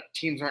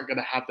teams aren't going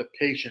to have the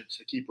patience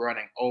to keep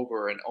running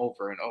over and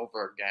over and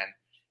over again.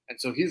 And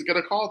so he's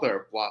going to call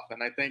their bluff.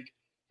 And I think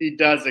he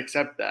does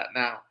accept that.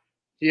 Now,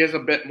 he is a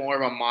bit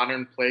more of a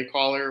modern play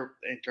caller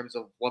in terms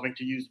of loving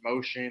to use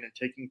motion and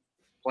taking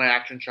play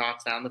action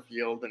shots down the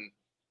field and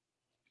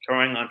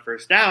throwing on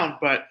first down.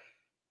 But,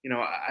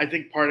 I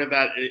think part of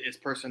that is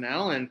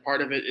personnel, and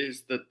part of it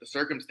is the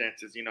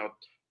circumstances.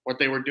 What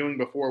they were doing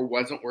before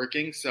wasn't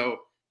working. So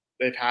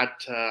they've had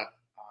to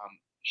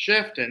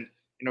shift, and,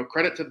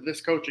 credit to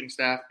this coaching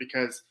staff,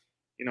 because,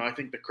 I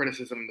think the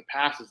criticism in the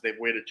past is they've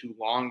waited too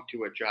long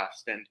to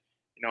adjust. And,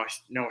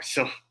 it's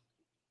still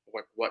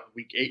what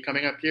week 8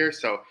 coming up here.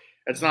 So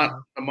it's not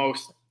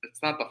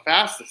it's not the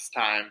fastest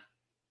time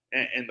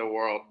in the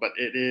world, but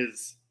they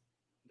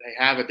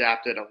have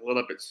adapted a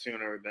little bit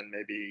sooner than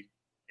maybe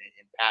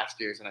in past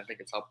years. And I think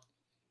it's helped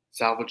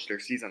salvage their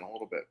season a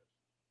little bit.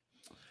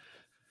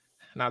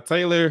 Now,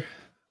 Taylor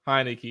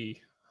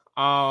Heineke,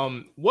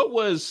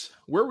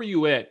 where were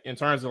you at in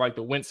terms of like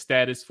the Wentz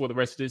status for the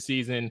rest of the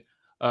season?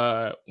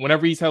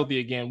 Whenever he's healthy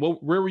again,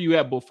 where were you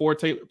at before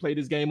Taylor played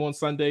his game on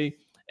Sunday?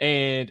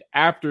 And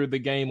after the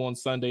game on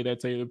Sunday that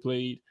Taylor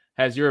played,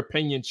 has your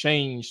opinion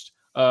changed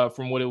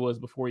from what it was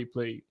before he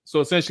played?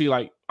 So essentially,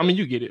 like, I mean,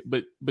 you get it,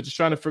 but just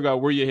trying to figure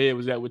out where your head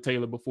was at with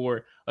Taylor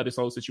before this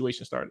whole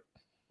situation started.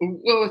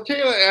 Well,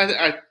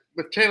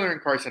 with Taylor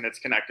and Carson, it's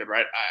connected,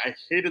 right? I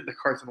hated the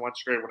Carson Wentz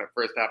trade when it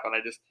first happened.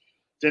 I just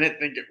didn't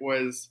think it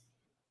was,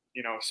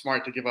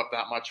 smart to give up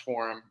that much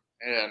for him,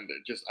 and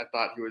I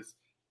thought he was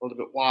a little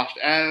bit washed.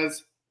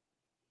 As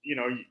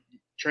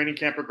training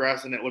camp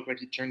progressed, and it looked like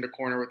he turned a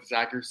corner with his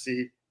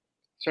accuracy,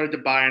 started to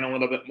buy in a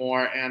little bit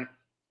more, and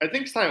I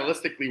think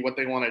stylistically, what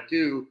they want to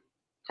do,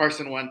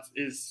 Carson Wentz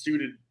is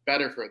suited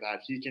better for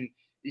that.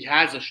 He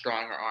has a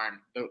stronger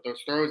arm.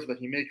 Those throws that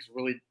he makes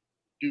really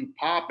do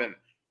pop, and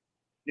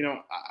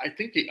I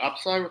think the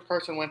upside with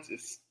Carson Wentz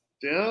is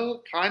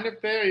still kind of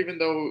there, even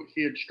though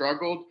he had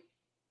struggled.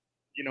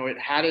 It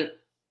had it.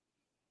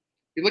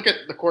 You look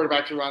at the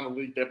quarterbacks around the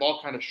league; they've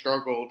all kind of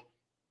struggled.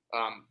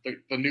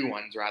 The new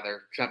ones,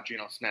 rather, except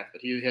Geno Smith,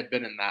 but he had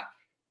been in that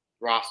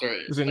roster.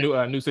 It's a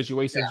new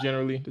situations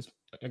generally.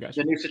 I got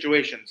you. The new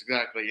situations,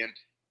 exactly, and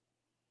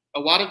a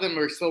lot of them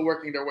are still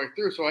working their way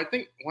through. So I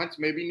think Wentz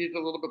maybe needed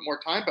a little bit more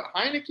time, but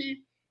Heinicke,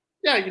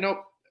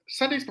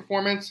 Sunday's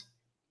performance,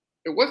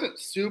 it wasn't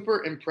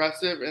super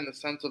impressive in the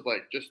sense of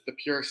like just the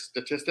pure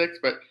statistics,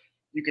 but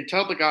you can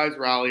tell the guys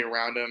rally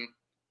around him.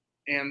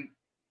 And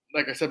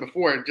like I said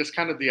before, just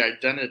kind of the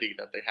identity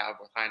that they have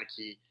with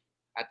Heinicke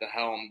at the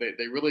helm.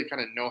 They really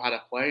kind of know how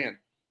to play. And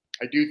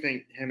I do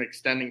think him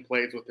extending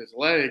plays with his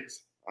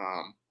legs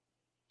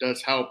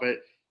does help.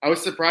 I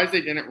was surprised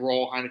they didn't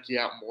roll Heinicke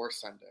out more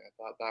Sunday. I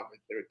thought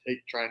they would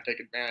try and take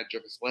advantage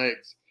of his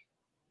legs.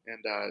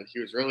 And he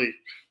was really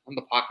in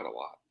the pocket a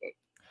lot. But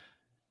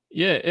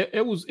yeah,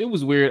 it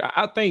was weird.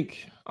 I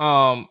think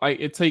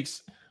it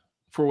takes,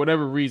 for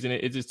whatever reason,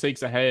 it just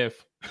takes a half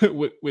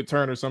with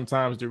Turner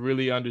sometimes to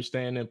really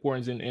understand the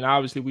importance. And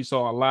obviously we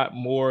saw a lot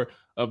more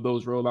of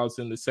those rollouts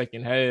in the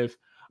second half.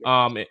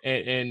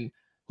 And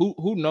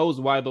who knows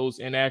why those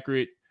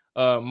inaccurate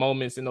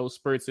moments and those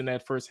spurts in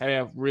that first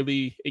half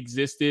really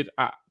existed.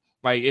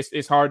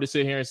 It's hard to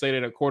sit here and say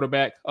that a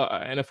quarterback,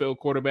 an NFL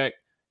quarterback,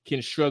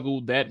 can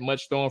struggle that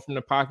much throwing from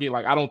the pocket.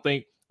 Like, I don't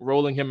think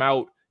rolling him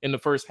out in the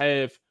first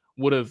half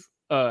would have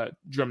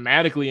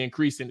dramatically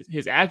increased in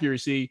his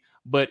accuracy,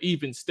 but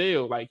even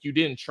still, like, you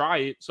didn't try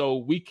it, so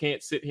we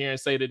can't sit here and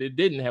say that it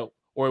didn't help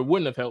or it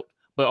wouldn't have helped.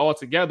 But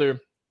altogether,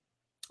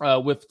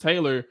 with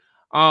Taylor,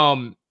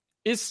 I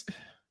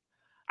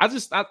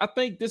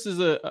think this is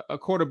a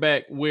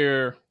quarterback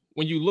where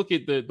when you look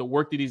at the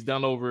work that he's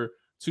done over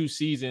 2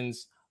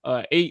 seasons,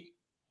 I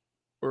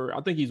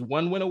think he's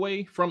 1 win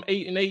away from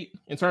 8-8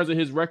 in terms of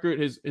his record,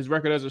 his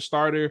record as a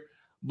starter.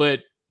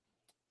 But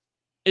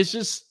it's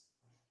just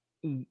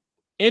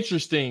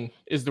interesting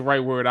is the right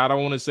word. I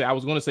was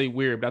going to say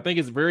weird, but I think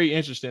it's very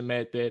interesting,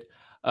 Matt, that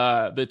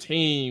the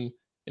team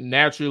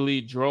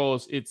naturally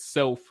draws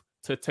itself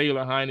to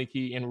Taylor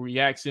Heinicke and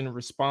reacts and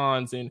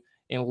responds and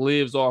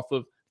lives off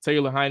of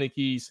Taylor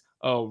Heinicke's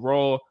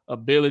raw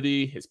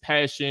ability, his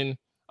passion,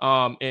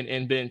 and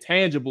the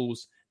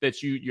intangibles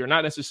that you're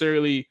not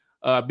necessarily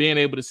being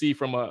able to see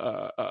from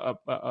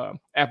a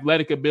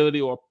athletic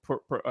ability or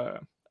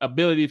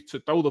ability to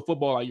throw the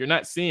football. Like, you're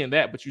not seeing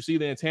that, but you see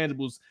the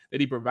intangibles that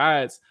he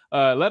provides.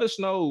 Let us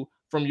know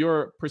from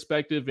your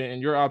perspective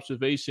and your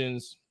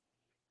observations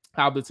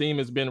how the team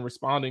has been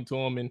responding to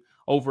him and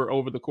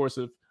over the course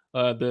of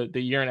the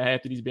year and a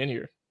half that he's been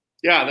here.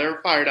 Yeah, they're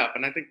fired up,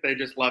 and I think they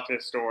just love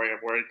his story of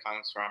where he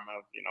comes from,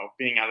 of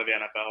being out of the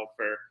NFL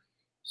for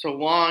so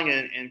long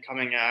and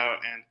coming out,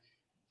 and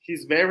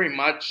he's very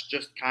much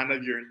just kind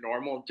of your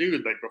normal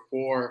dude. Like,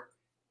 before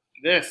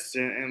this,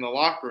 in the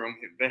locker room,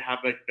 they have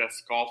like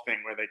this golf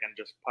thing where they can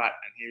just putt,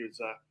 and he was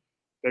a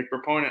big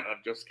proponent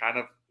of just kind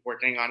of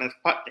working on his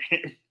putt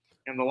game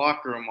in the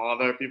locker room while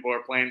other people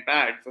are playing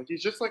bags. Like,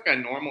 he's just like a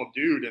normal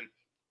dude, and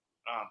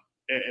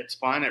it's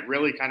fun. It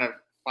really kind of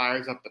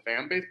fires up the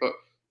fan base, but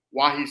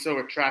why he's so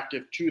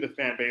attractive to the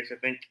fan base, I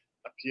think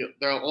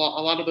there are a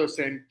lot of those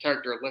same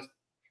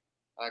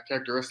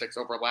characteristics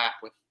overlap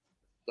with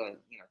the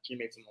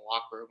teammates in the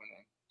locker room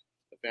and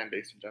the fan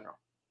base in general.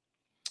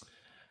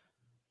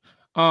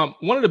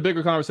 One of the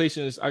bigger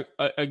conversations,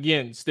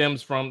 again,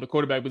 stems from the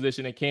quarterback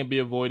position. It can't be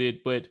avoided,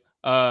 but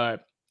I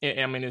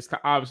mean, it's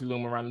obviously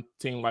looming around the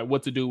team, like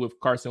what to do with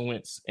Carson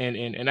Wentz,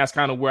 and that's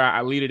kind of where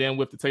I lead it in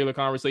with the Taylor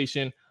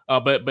conversation.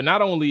 But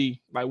not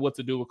only like what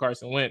to do with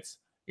Carson Wentz,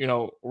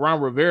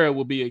 Ron Rivera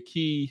will be a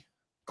key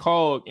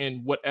cog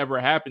in whatever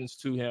happens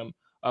to him,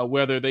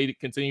 whether they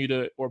continue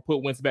to or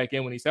put Wentz back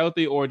in when he's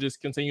healthy or just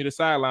continue to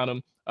sideline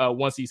him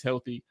once he's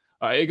healthy.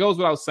 It goes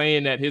without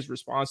saying that his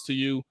response to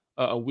you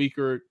a week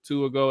or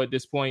two ago at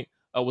this point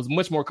was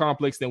much more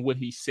complex than what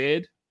he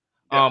said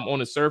on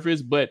the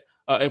surface. But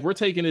if we're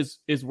taking his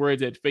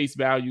words at face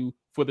value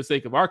for the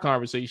sake of our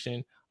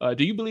conversation,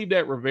 do you believe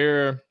that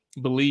Rivera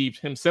believed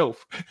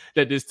himself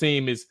that this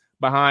team is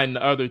behind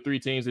the other 3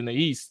 teams in the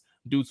East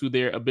due to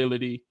their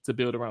ability to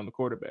build around the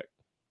quarterback?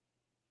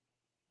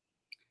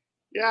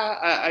 Yeah,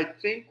 I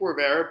think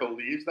Rivera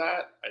believes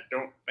that. I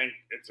don't think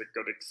it's a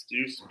good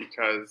excuse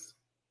because,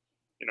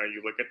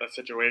 you look at the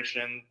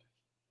situation,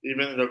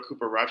 even though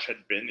Cooper Rush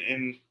had been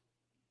in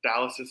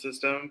Dallas'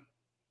 system,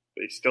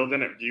 they still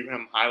didn't view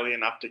him highly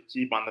enough to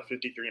keep on the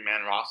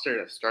 53-man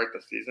roster to start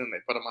the season. They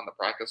put him on the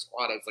practice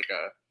squad as like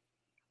a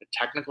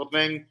technical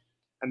thing.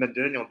 And then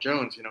Daniel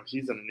Jones,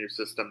 he's in a new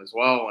system as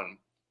well. And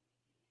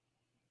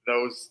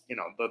those,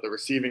 the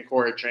receiving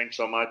core had changed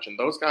so much. And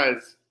those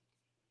guys,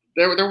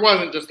 there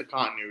wasn't just a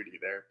continuity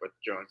there with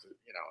Jones.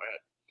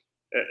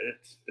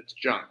 It's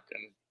junk.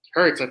 And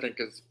Hurts, I think,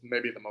 is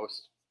maybe the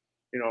most,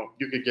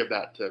 you could give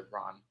that to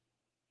Ron.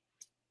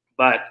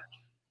 But,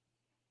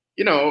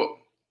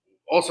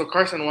 also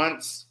Carson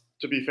Wentz,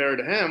 to be fair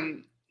to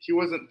him, he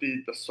wasn't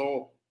the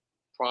sole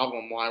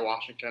problem why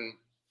Washington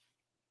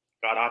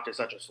got off to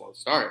such a slow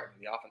start.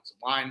 The offensive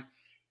line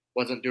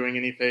wasn't doing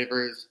any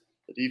favors.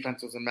 The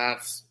defense was a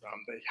mess.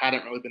 They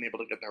hadn't really been able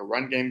to get their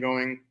run game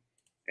going.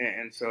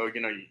 And so,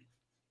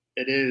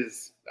 it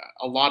is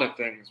a lot of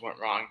things went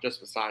wrong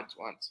just besides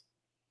Wentz.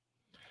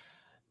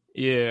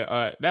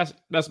 Yeah,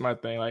 that's my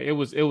thing. Like it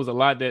was a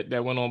lot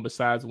that went on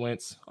besides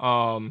Wentz.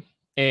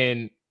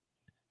 And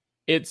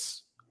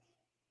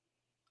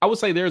I would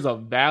say there's a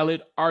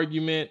valid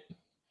argument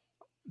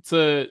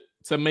to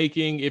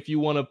making if you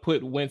want to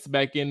put Wentz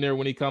back in there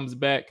when he comes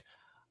back.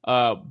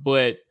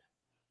 But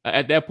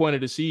at that point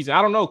of the season,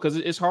 I don't know, because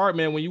it's hard,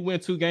 man. When you win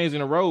 2 games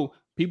in a row,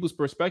 people's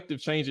perspective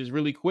changes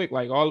really quick.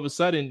 Like all of a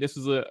sudden, this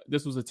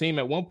was a team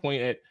at one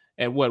point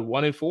at what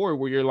 1-4,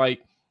 where you're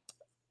like,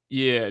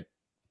 yeah,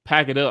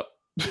 pack it up,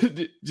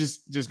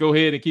 just go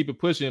ahead and keep it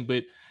pushing.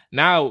 But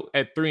now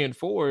at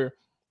 3-4,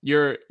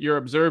 you're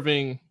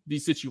observing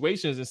these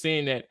situations and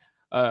seeing that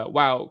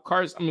while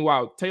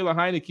Taylor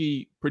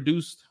Heinicke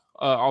produced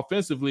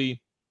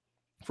offensively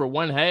for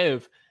one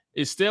half,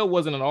 it still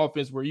wasn't an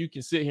offense where you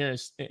can sit here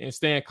and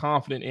stand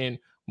confident in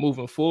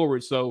moving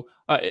forward. So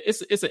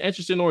it's an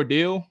interesting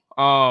ordeal.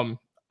 I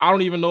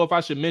don't even know if I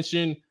should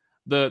mention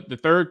the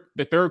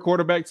third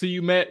quarterback to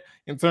you, Matt,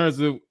 in terms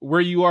of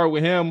where you are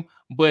with him,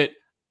 but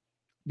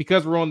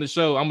because we're on the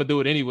show, I'm gonna do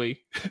it anyway.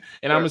 And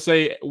sure. I'm gonna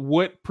say,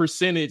 what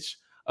percentage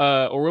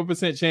or what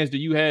percent chance do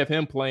you have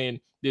him playing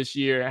this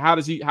year? How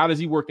does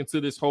he work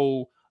into this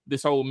whole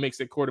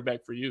mix at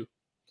quarterback for you?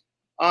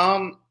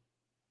 I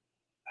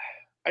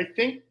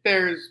think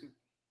I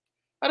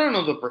don't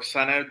know the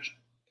percentage.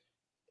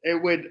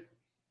 It would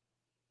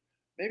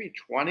maybe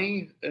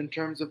 20 in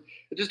terms of,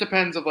 it just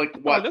depends of like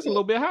what. Oh, that's a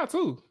little bit high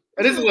too.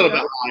 It is a little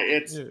bit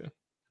high.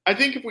 I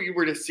think if we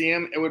were to see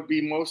him, it would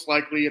be most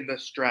likely in the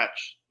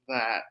stretch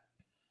that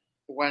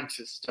Wentz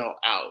is still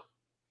out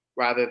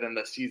rather than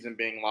the season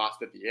being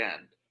lost at the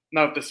end.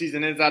 Now, if the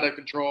season is out of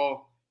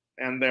control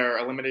and they're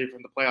eliminated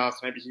from the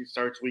playoffs, maybe he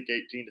starts week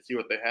 18 to see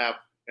what they have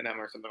in him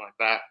or something like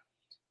that.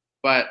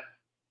 But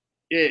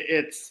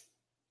it's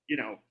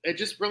it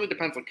just really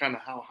depends on kind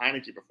of how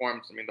Heinicke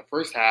performs. I mean, the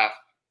first half,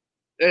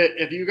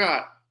 if you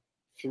got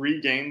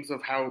 3 games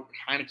of how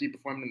Heinicke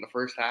performed in the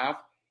first half,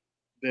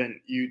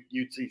 then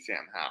you'd see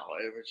Sam Howell.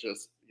 It was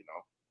just,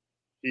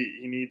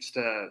 he needs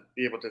to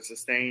be able to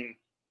sustain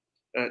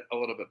a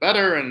little bit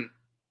better. And,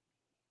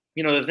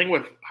 the thing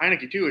with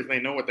Heinicke, too, is they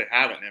know what they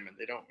have in him, and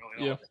they don't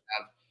really know what they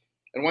have.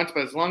 And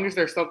but as long as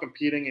they're still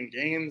competing in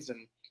games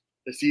and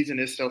the season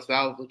is still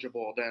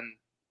salvageable, then,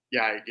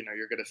 yeah,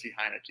 you're going to see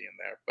Heinicke in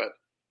there. But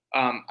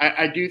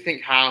I do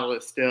think Howell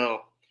is still,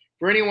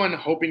 for anyone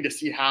hoping to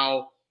see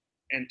Howell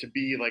and to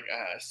be like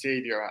a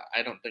savior,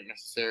 I don't think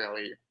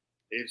necessarily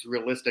is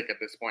realistic at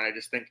this point.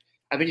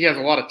 I think he has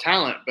a lot of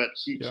talent, but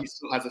he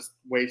still has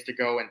ways to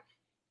go. And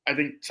I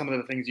think some of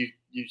the things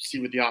you see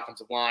with the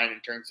offensive line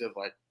in terms of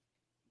like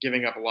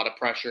giving up a lot of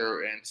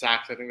pressure and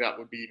sacks, I think that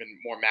would be even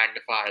more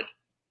magnified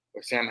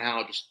with Sam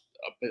Howell just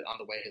a bit on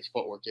the way his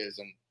footwork is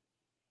and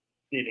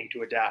needing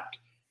to adapt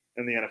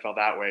in the NFL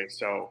that way.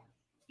 So,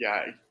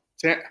 yeah,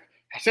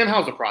 Sam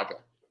Howell's a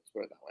project. Let's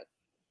put it that way.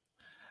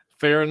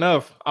 Fair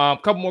enough. A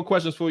couple more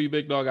questions for you,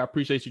 Big Dog. I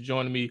appreciate you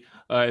joining me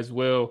as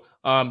well.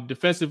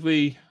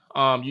 Defensively,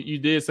 you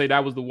did say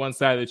that was the one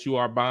side that you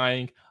are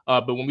buying.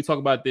 But when we talk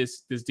about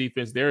this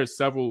defense, there are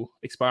several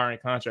expiring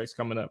contracts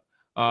coming up.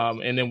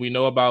 And then we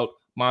know about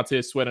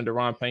Montez Sweat and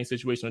Daron Payne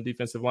situation on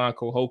defensive line.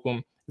 Cole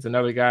Holcomb is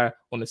another guy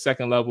on the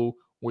second level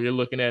where you're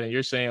looking at and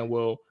you're saying,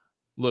 well,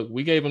 look,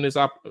 we gave him this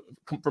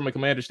from a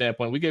commander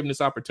standpoint. We gave him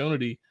this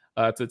opportunity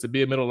to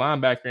be a middle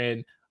linebacker.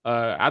 And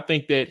I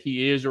think that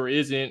he is or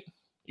isn't,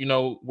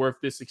 worth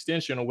this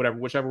extension or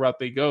whichever route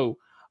they go.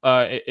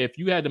 If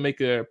you had to make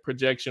a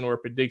projection or a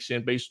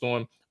prediction based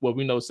on what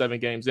we know 7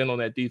 games in on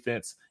that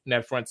defense in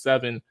that front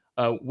 7,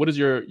 what is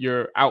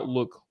your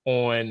outlook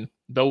on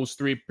those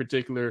 3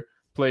 particular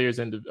players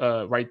and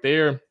right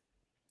there?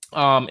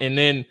 And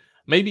then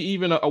maybe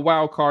even a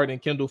wild card in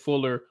Kendall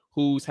Fuller,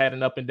 who's had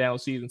an up and down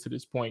season to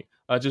this point.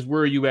 Just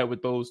where are you at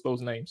with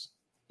those names?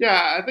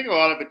 Yeah, I think a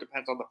lot of it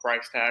depends on the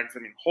price tags. I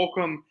mean,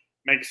 Holcomb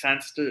makes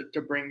sense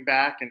to bring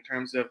back in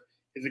terms of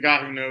he's a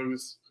guy who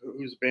knows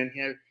who's been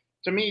here.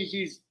 To me,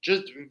 he's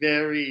just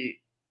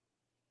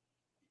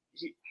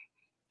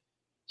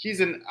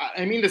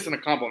I mean this in a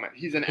compliment.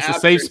 It's a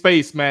safe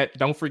space, Matt.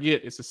 Don't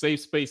forget, it's a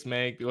safe space,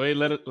 man. Go ahead,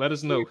 let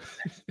us know.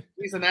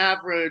 He's an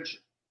average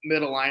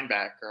middle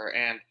linebacker,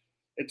 and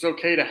it's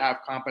okay to have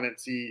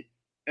competency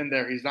in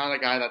there. He's not a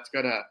guy that's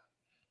gonna,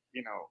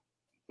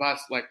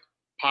 bust like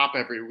pop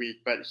every week,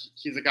 but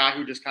he's a guy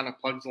who just kind of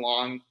plugs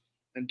along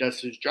and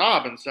does his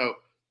job. And so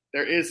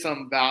there is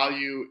some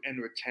value in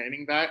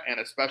retaining that, and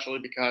especially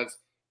because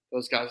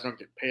those guys don't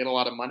get paid a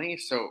lot of money.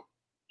 So,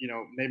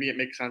 maybe it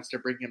makes sense to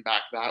bring him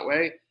back that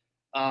way.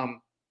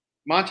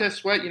 Montez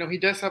Sweat, he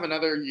does have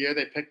another year.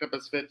 They picked up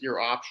his 5th-year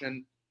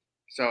option.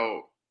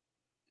 So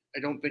I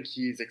don't think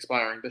he's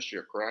expiring this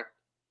year, correct?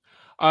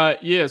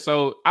 Yeah.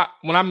 So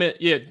when I meant,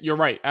 yeah, you're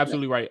right.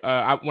 Absolutely right.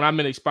 When I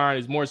meant expiring,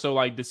 is more so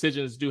like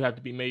decisions do have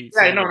to be made.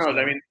 Yeah, no.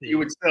 I mean, you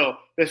would still,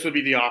 this would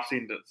be the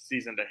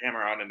off-season to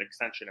hammer out an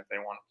extension if they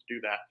wanted to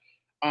do that.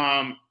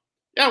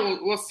 Yeah,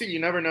 we'll see. You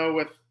never know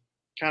with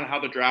kind of how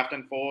the draft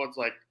unfolds.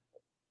 Like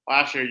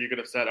last year, you could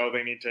have said, oh,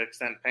 they need to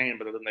extend Payne,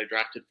 but then they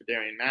drafted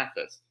Phidarian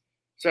Mathis.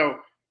 So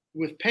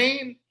with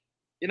Payne,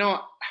 it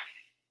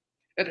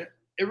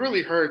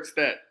really hurts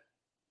that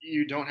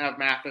you don't have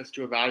Mathis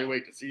to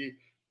evaluate to see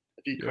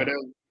if he could have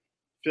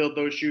filled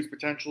those shoes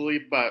potentially.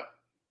 But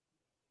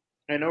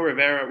I know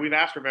Rivera, we've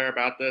asked Rivera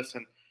about this,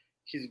 and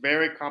he's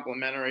very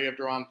complimentary of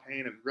Daron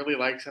Payne and really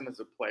likes him as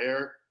a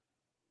player.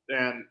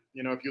 And,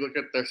 if you look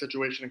at their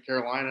situation in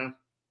Carolina,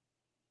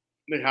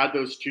 they had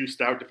those two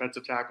star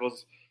defensive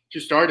tackles,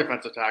 Star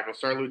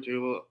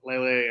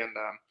Lotulelei and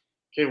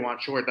K'Wan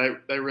Short.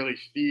 They really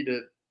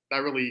feeded – that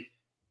really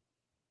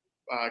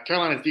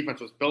Carolina's defense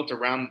was built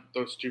around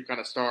those two kind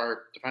of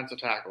star defensive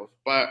tackles.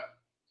 But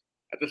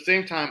at the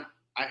same time,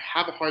 I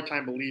have a hard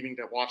time believing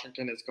that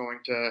Washington is going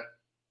to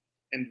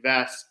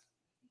invest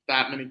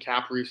that many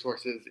cap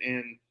resources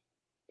in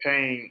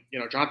paying,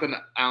 Jonathan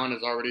Allen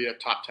is already a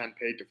top 10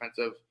 paid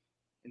defensive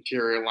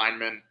interior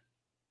lineman.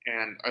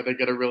 And are they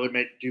going to really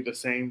do the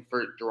same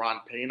for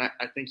Daron Payne? I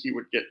think he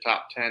would get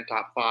top 10,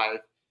 top 5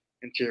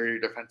 interior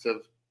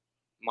defensive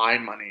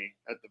line money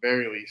at the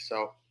very least.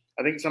 So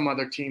I think some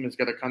other team is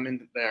going to come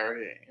in there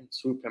and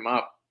swoop him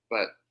up.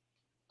 But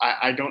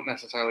I don't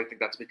necessarily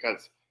think that's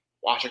because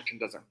Washington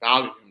doesn't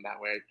value him that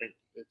way. I think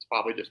it's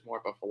probably just more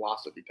of a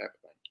philosophy type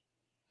of thing.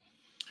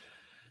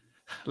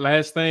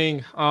 Last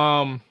thing,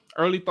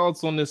 early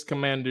thoughts on this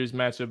Commanders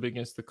matchup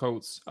against the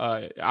Colts.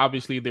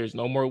 Obviously, there's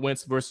no more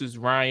Wentz versus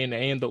Ryan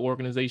and the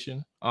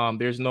organization.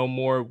 There's no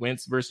more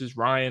Wentz versus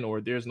Ryan, or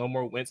there's no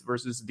more Wentz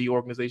versus the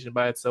organization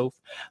by itself.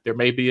 There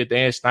may be a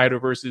Dan Snyder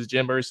versus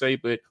Jim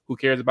Irsay, but who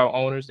cares about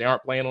owners? They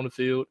aren't playing on the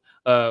field.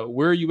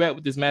 Where are you at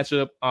with this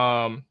matchup?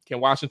 Can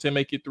Washington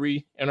make it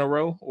 3 in a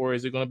row, or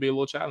is it going to be a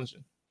little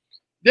challenging?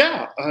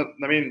 Yeah,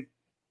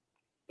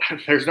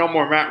 there's no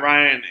more Matt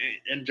Ryan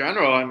in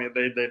general. I mean,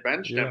 they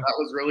benched him. That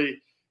was really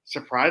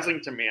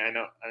surprising to me.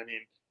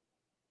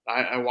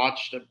 I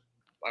watched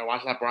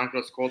that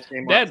Broncos Colts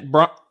game.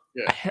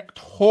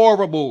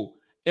 Horrible.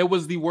 It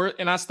was the worst,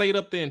 and I stayed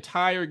up the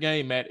entire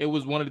game, Matt. It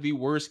was one of the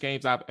worst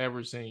games I've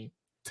ever seen.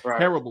 Right.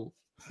 Terrible.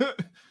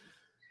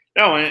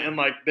 No, and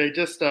they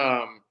just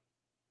sorry,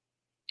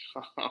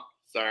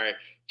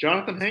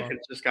 Jonathan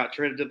Hankins just got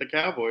traded to the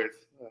Cowboys.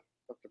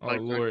 Oh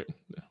Lord,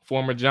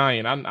 former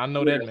Giant. I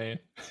know that man.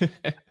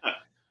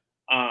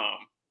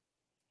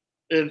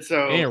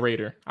 And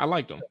Raider. I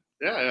liked them.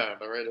 Yeah,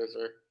 the Raiders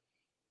are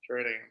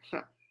trading.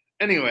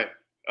 Anyway,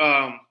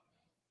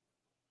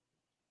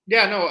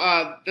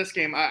 this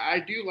game I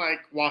do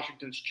like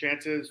Washington's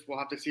chances. We'll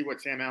have to see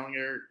what Sam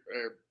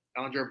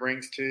Ehlinger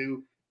brings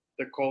to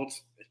the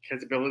Colts.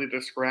 His ability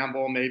to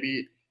scramble.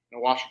 Maybe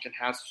Washington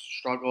has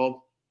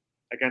struggled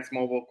against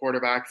mobile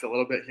quarterbacks a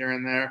little bit here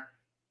and there.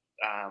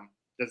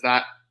 Does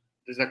that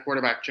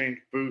quarterback change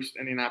boost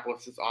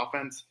Indianapolis's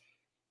offense?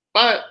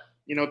 But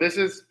this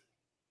is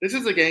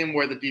a game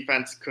where the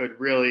defense could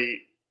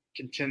really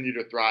continue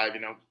to thrive.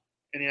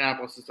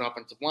 Indianapolis's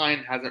offensive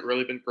line hasn't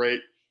really been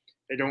great.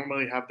 They don't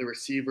really have the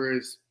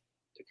receivers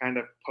to kind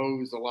of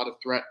pose a lot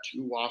of threat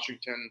to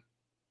Washington.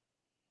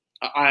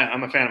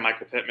 I'm a fan of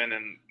Michael Pittman,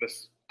 and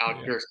this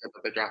Alec Pierce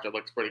that they drafted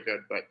looks pretty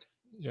good, but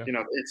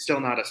it's still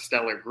not a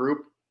stellar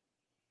group.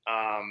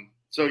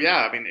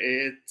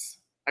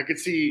 I could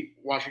see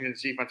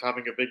Washington's defense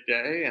having a big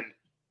day, and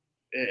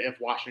if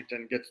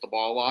Washington gets the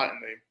ball a lot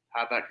and they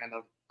have that kind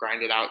of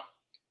grinded out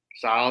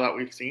style that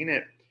we've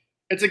seen,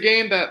 it's a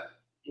game that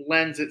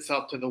lends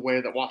itself to the way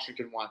that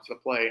Washington wants to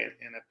play,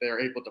 and if they're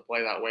able to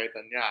play that way,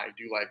 then I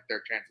do like their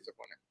chances of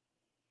winning.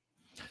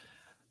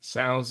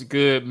 Sounds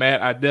good,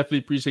 Matt. I definitely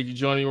appreciate you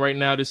joining me right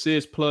now. This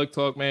is Plug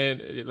Talk,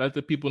 man. Let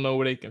the people know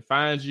where they can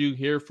find you,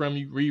 hear from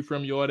you, read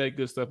from you, all that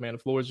good stuff, man. The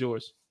floor is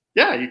yours.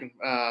 Yeah, you can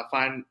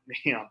find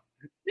me on.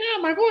 Yeah,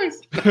 my voice.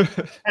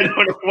 I don't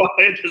know why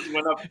it just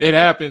went up. It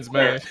happens,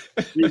 man.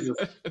 Jesus.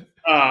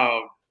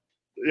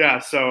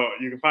 So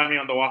you can find me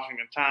on the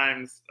Washington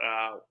Times,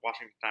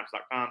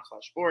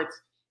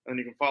 WashingtonTimes.com/sports. And then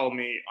you can follow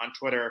me on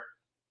Twitter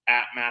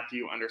at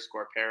Matthew_Paris,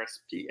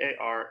 Paras.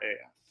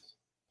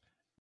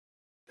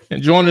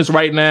 And joining us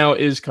right now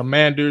is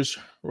Commanders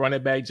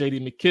running back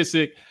JD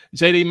McKissic.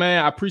 JD,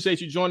 man, I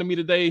appreciate you joining me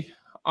today.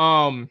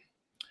 All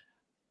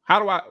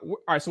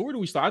right, so where do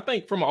we start? I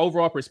think from an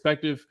overall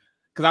perspective,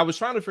 because I was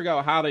trying to figure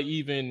out how to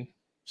even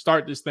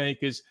start this thing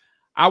because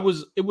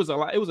it was a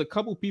lot. It was a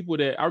couple people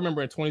that I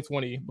remember in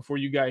 2020 before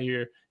you got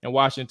here in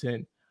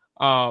Washington.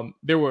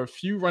 There were a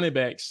few running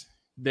backs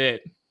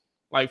that,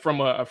 like from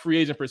a free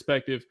agent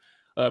perspective,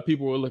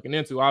 people were looking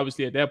into.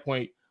 Obviously, at that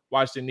point,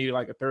 Washington needed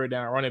like a third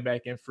down running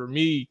back, and for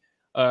me,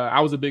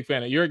 I was a big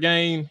fan of your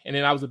game, and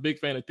then I was a big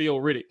fan of Theo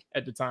Riddick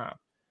at the time,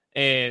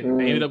 and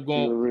they ended up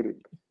going,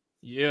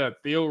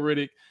 Theo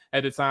Riddick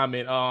at the time,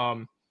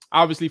 and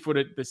obviously for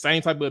the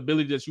same type of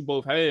ability that you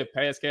both have,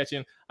 pass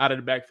catching out of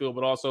the backfield,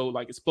 but also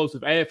like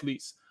explosive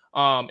athletes.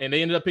 And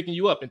they ended up picking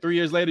you up. And 3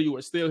 years later, you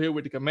were still here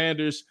with the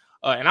Commanders.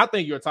 And I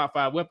think you're a top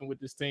 5 weapon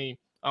with this team.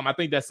 I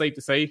think that's safe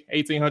to say.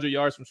 1,800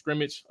 yards from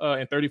scrimmage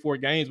in 34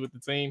 games with the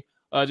team.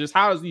 Just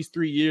how has these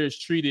 3 years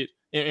treated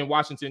in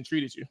Washington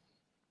treated you?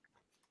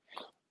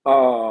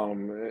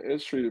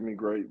 It's treated me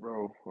great,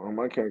 bro.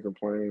 I can't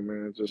complain,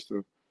 man. Just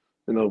to,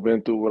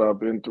 been through what I've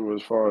been through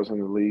as far as in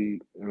the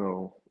league.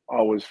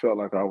 Always felt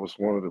like I was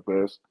one of the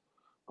best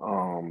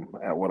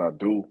at what I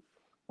do.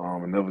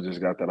 And never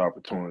just got that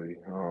opportunity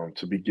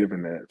to be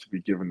given that,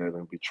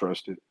 and be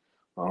trusted,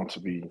 to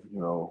be,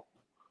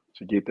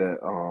 to get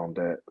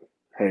that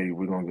hey,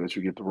 we're gonna let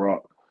you get the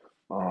rock.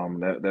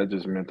 That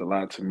just meant a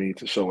lot to me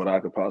to show what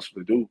I could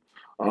possibly do.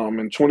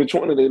 In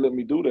 2020, they let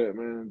me do that,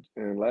 man,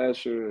 and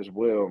last year as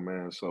well,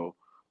 man. So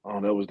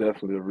that was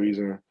definitely a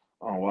reason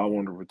why I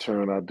wanted to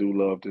return. I do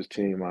love this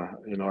team. I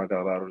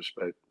got a lot of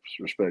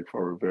respect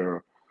for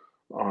Rivera.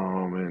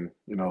 And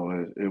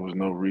it was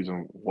no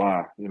reason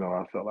why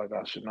I felt like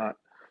I should not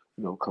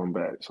come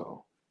back.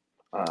 So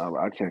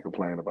I can't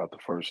complain about the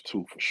first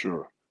 2 for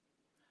sure.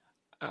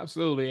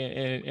 Absolutely,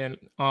 and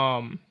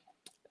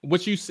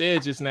what you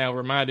said just now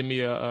reminded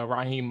me of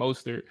Raheem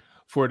Mostert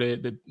for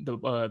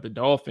the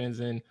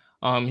Dolphins, and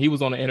he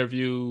was on an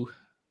interview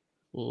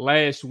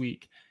last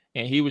week,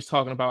 and he was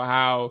talking about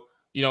how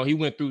he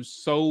went through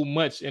so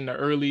much in the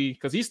early,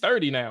 because he's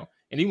 30 now.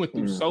 And he went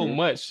through so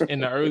much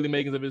in the early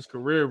makings of his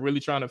career, really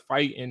trying to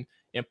fight and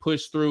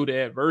push through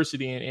the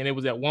adversity. And it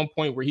was at one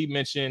point where he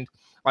mentioned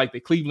like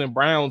the Cleveland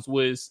Browns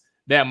was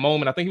that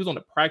moment. I think he was on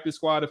the practice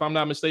squad, if I'm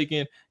not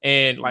mistaken.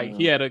 And like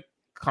he had a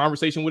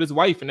conversation with his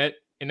wife, and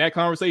that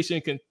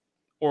conversation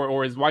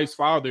or his wife's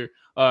father,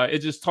 it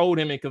just told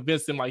him and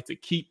convinced him like to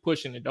keep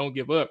pushing and don't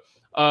give up.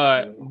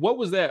 What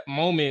was that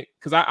moment?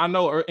 Because I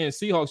know in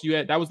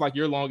Seahawks that was like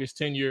your longest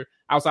tenure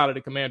outside of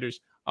the Commanders.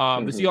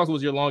 The Seahawks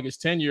was your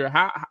longest tenure.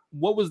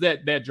 What was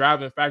that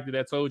driving factor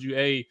that told you,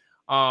 hey,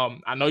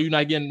 I know you're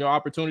not getting your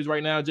opportunities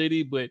right now,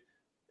 JD, but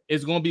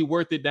it's going to be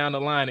worth it down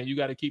the line, and you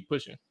got to keep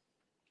pushing?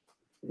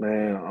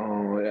 Man,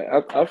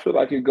 I feel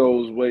like it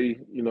goes way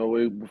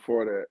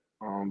before that.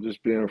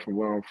 Just being from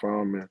where I'm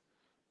from,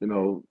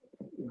 and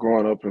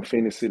growing up in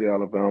Phoenix City,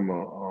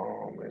 Alabama,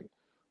 and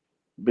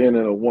being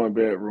in a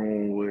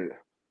 1-bedroom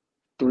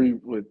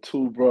with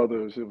 2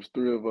 brothers. It was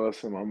 3 of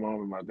us and my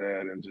mom and my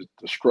dad, and just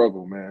the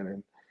struggle, man,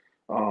 and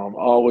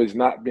always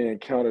not being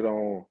counted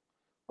on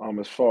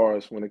as far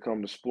as when it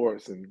comes to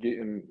sports, and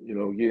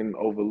getting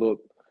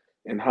overlooked.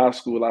 In high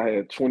school, I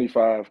had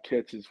 25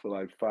 catches for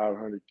like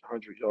 500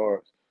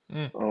 yards,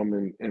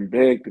 and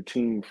begged the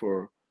team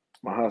for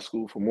my high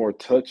school for more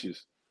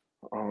touches.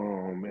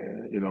 And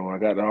I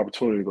got the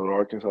opportunity to go to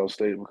Arkansas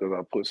State because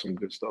I put some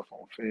good stuff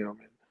on film,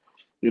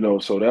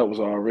 and so that was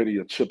already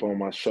a chip on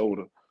my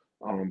shoulder.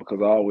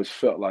 Because I always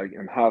felt like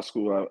in high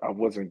school I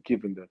wasn't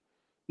given the,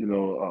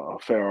 a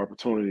fair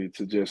opportunity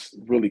to just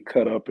really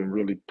cut up and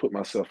really put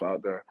myself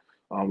out there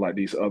like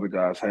these other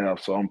guys have.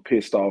 So I'm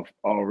pissed off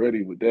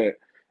already with that.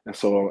 And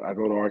so I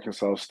go to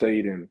Arkansas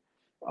State, and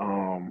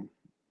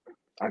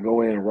I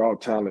go in raw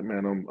talent,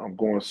 man. I'm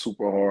going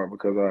super hard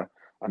because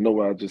I know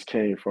where I just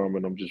came from,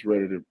 and I'm just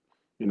ready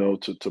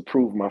to, to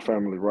prove my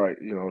family right,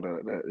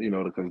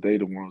 that because they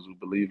the ones who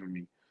believe in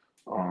me.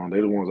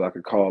 They're the ones I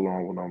could call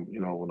on when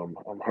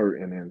I'm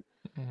hurting,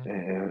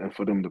 and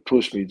for them to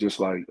push me just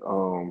like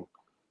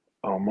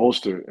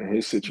Mostert in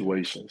his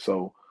situation.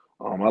 So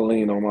I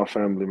leaned on my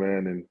family,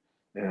 man,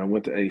 and I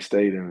went to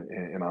A-State,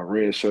 and I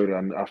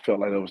redshirted. I felt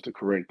like that was the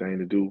correct thing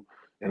to do.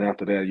 And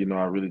after that,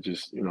 I really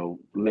just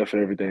left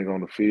everything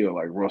on the field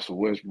like Russell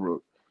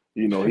Westbrook.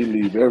 He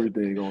leave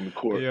everything on the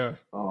court. Yeah.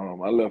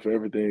 I left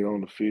everything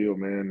on the field,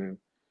 man,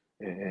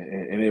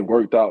 and it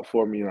worked out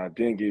for me, and I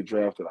didn't get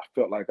drafted. I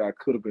felt like I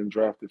could have been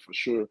drafted for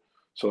sure.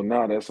 So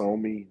now that's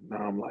on me.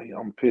 Now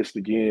I'm pissed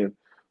again,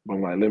 but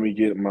I'm like, let me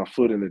get my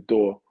foot in the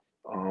door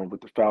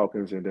with the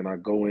Falcons, and then I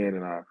go in,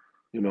 and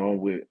I'm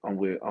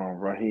with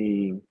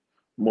Raheem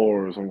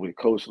Morris. I'm with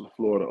Coach of the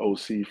Florida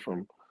OC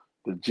from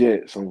the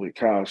Jets. I'm with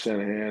Kyle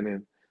Shanahan,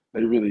 and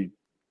they really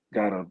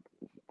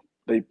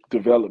they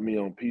developed me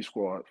on P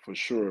Squad for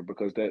sure,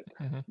 because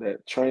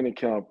that training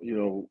camp,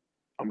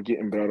 I'm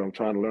getting better. I'm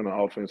trying to learn the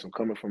offense. I'm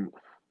coming from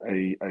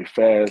a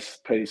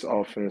fast-paced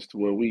offense to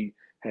where we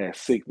had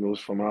signals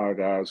from our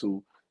guys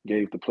who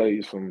gave the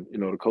plays from,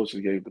 the coaches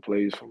gave the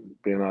plays from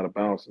being out of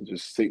bounds and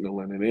just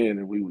signaling it in,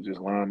 and we would just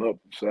line up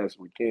as fast as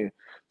we can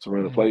to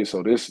run the plays.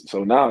 So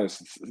now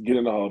it's get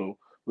in the huddle,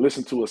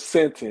 listen to a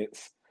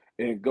sentence,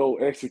 and go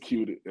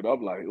execute it. And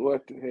I'm like,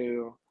 what the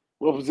hell?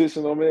 What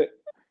position I'm at?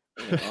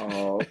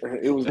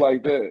 It was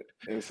like that,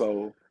 and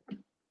so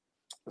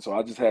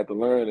I just had to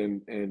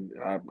learn, and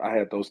I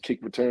had those kick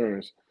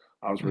returns.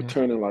 I was Mhm.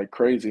 returning like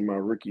crazy my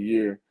rookie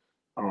year,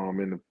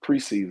 in the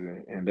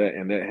preseason, and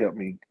that helped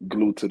me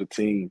glue to the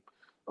team,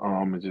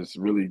 and just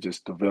really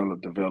just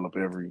develop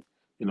every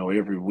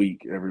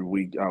week. Every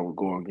week I would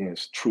go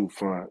against True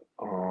Front,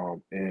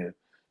 and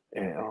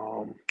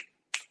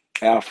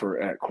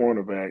Alford at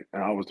cornerback,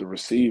 and I was the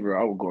receiver.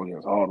 I would go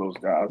against all those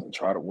guys and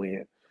try to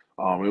win.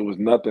 It was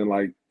nothing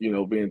like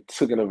being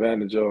taken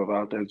advantage of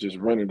out there just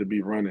running to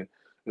be running.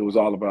 It was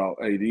all about,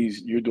 hey,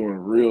 these you're doing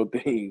real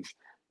things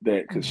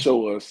that could Mhm.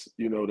 show us,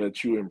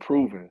 that you're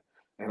improving,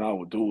 and I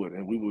would do it.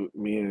 And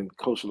me and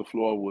Coach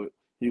LaFleur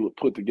he would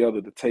put together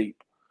the tape,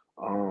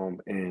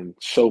 and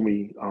show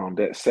me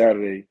that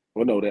Saturday,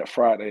 well, no, that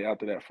Friday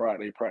after that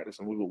Friday practice,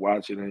 and we would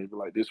watch it and he'd be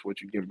like, "This is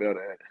what you're getting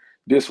better at.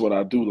 This what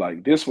I do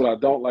like. This what I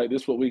don't like.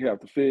 This what we have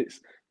to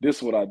fix.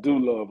 This what I do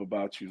love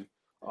about you.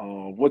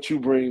 What you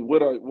bring.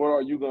 What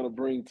are you gonna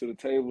bring to the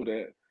table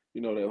that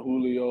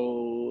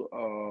Julio,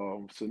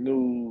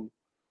 Sanu,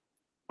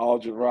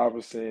 Aldrin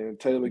Robinson,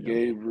 Taylor Yeah.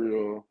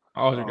 Gabriel,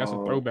 Oh, that's a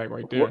throwback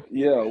right there.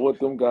 what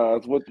them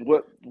guys,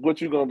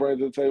 what you gonna bring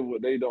to the table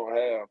what they don't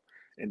have?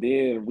 And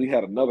then we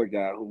had another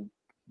guy who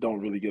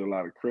don't really get a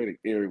lot of credit,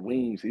 Eric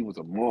Weems. He was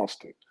a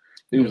monster.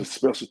 He was Yeah. a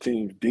special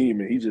teams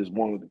demon. He just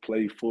wanted to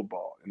play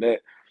football, and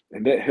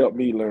that helped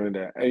me learn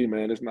that, hey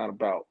man, it's not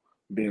about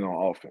being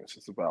on offense.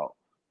 It's about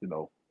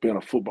being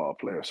a football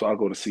player. So I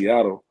go to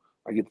Seattle.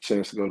 I get the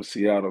chance to go to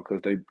Seattle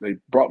because they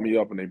brought me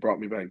up and they brought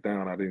me back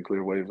down. I didn't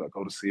clear waves. I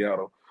go to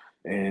Seattle,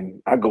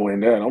 and I go in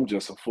there and I'm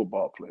just a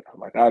football player.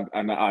 Like I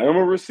am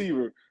a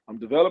receiver. I'm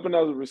developing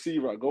as a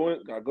receiver. I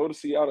go to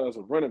Seattle as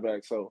a running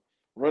back. So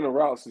running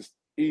routes is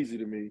easy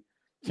to me.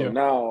 So Yeah.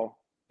 now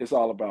it's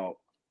all about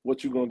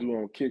what you gonna do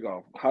on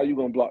kickoff, how you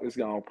gonna block this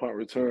guy on punt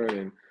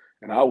return,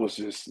 and I was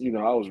just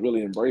I was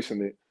really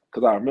embracing it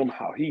because I remember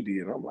how he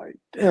did. I'm like,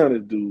 damn,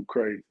 this dude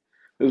crazy.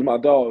 This is my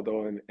dog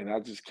though, and I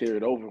just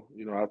carried over.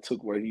 I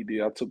took what he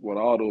did. I took what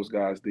all those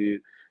guys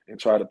did and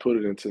tried to put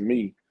it into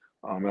me,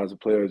 as a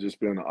player, just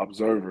being an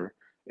observer.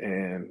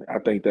 And I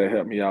think that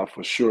helped me out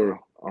for sure.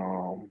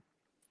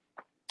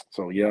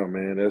 So yeah,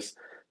 man,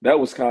 that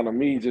was kind of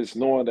me just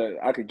knowing that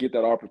I could get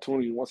that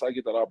opportunity. Once I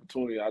get that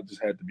opportunity, I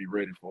just had to be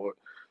ready for it,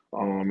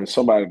 and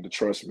somebody to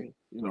trust me,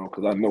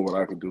 because I know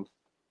what I could do.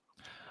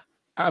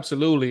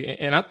 Absolutely.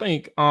 And I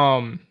think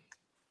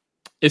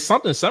it's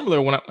something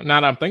similar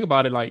now that I'm thinking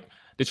about it, like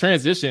the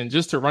transition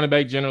just to running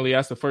back generally,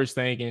 that's the first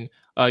thing.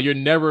 And you're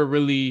never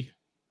really,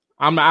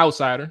 I'm the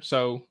outsider,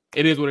 so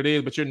it is what it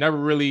is, but you're never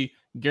really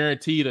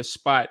guaranteed a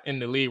spot in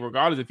the league,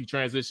 regardless if you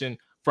transition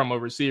from a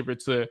receiver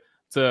to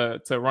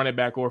running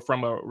back, or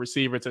from a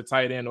receiver to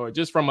tight end, or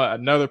just from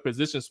another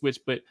position switch.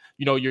 But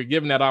you're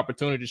given that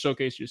opportunity to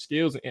showcase your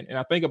skills. And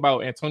I think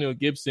about Antonio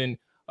Gibson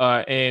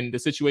and the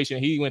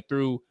situation he went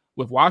through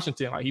with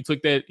Washington. Like he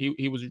took that,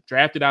 he was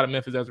drafted out of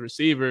Memphis as a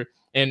receiver,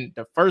 and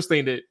the first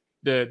thing that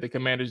the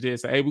Commanders did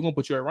say, "Hey, we're gonna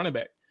put you at running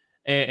back."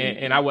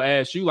 And I would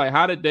ask you, like,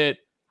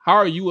 how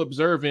are you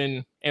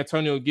observing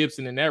Antonio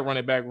Gibson in that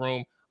running back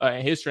room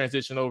and his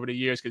transition over the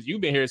years? Because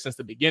you've been here since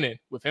the beginning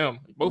with him.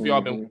 Both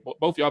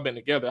of y'all been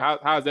together.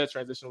 How's that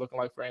transition looking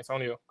like for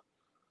Antonio?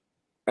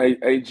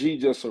 AG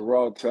just a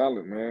raw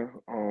talent, man.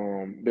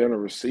 Being a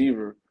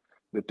receiver,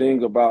 the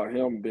thing about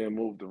him being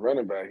moved to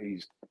running back,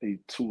 he's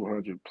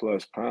 200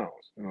 plus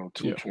pounds, Yeah.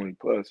 220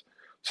 plus.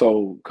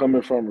 So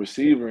coming from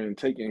receiver and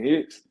taking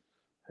hits,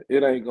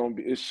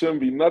 it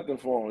shouldn't be nothing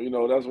for him.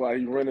 That's why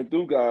he running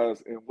through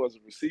guys and was a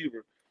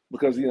receiver,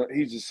 because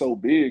he's just so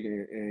big,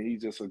 and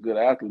he's just a good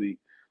athlete.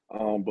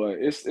 But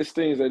it's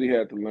things that he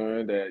had to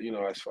learn, that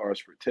as far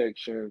as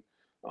protection,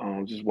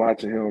 just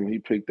watching him, he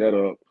picked that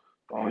up.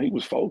 He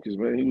was focused,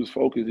 man. He was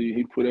focused.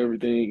 He put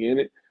everything in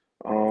it,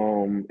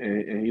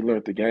 and he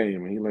learned the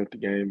game. And he learned the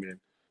game, and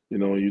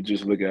you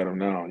just look at him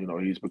now.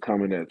 He's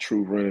becoming that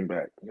true running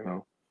back.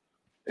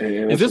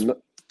 And Is it's this?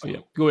 another. Oh yeah,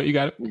 go ahead. You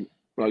got it.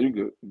 No, you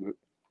good. You good.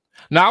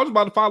 Now I was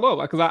about to follow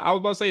up because I was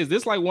about to say, is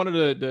this like one of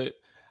the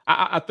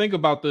I think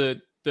about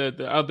the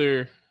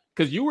other,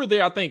 because you were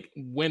there, I think,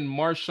 when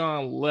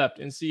Marshawn left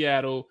in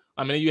Seattle.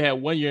 I mean, you had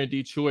 1 year in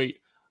Detroit.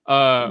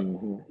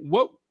 Mhm.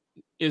 What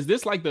is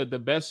this like the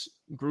best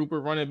group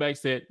of running backs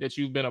that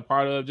you've been a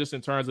part of, just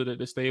in terms of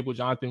the stable?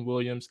 Jonathan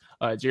Williams,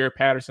 Jared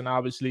Patterson,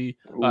 obviously,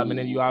 and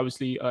then you Ooh.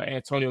 obviously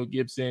Antonio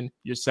Gibson,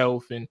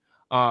 yourself, and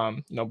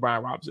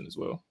Brian Robinson as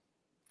well.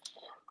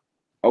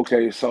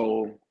 Okay,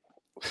 so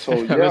Let's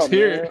yeah,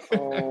 hear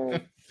man.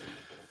 it.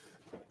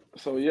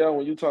 So yeah,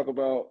 when you talk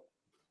about,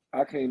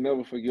 I can't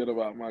never forget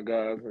about my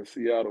guys in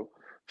Seattle.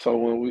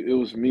 So it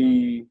was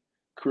me,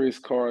 Chris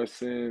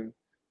Carson,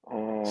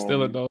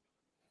 Still a um, dog.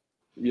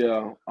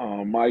 yeah,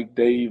 Mike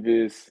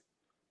Davis,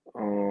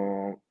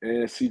 and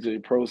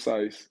CJ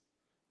Procise.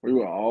 And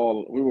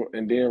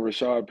then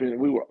Rashad Penny.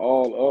 We were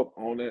all up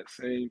on that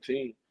same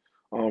team.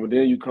 And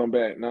then you come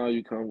back. Now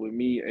you come with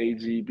me,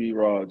 AG, B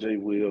Rod, J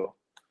Will,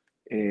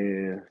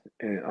 and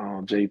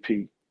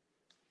JP.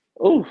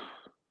 Oh,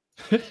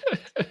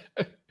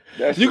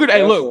 You could,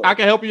 hey, look, I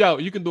can help you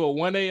out. You can do a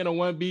 1A and a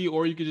 1B,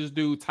 or you could just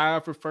do tie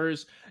for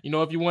first. You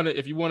know, if you want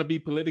to be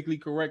politically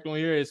correct on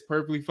here, it's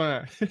perfectly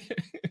fine.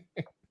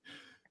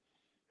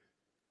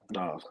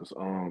 No, because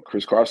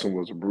Chris Carson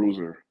was a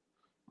bruiser.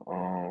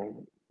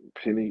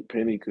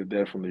 Penny could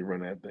definitely run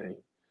that thing.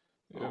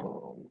 Yeah.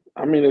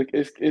 I mean,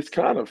 it's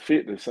kind of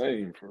fit the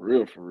same for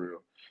real.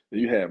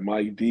 Then you had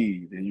Mike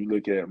D. Then you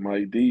look at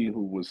Mike D,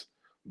 who was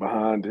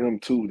behind him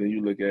too. Then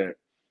you look at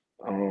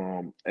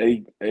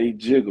A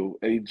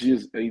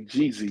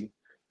Jeezy.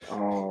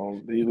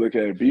 Then you look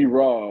at B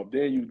Rob.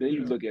 Then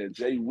you look at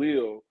Jay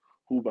Will,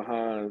 who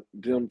behind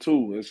them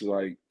too. It's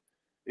like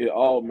it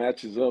all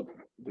matches up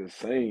the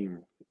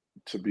same.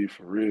 To be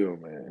for real,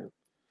 man.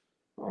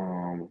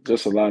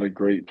 Just a lot of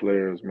great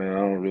players, man. I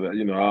don't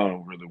really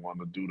want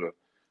to do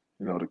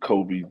the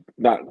Kobe,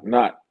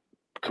 not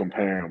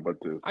comparing, but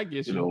I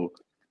guess you.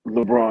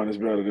 LeBron is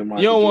better than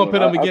Michael. You don't want to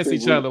put them I against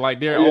each other. Like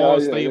they're all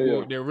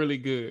stable. Yeah. They're really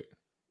good.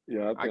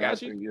 Yeah, I got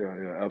you.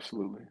 Yeah,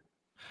 absolutely.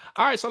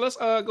 All right, so let's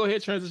go ahead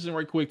and transition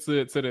right quick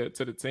to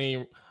the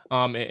team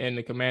and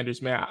the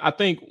Commanders, man. I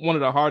think one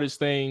of the hardest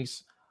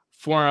things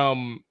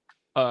from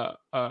a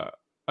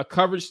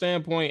coverage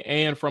standpoint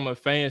and from a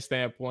fan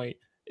standpoint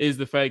is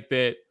the fact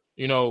that,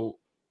 you know,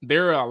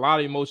 there are a lot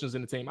of emotions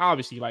in the team.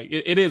 Obviously, like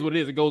it is what it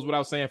is. It goes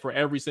without saying for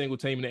every single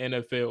team in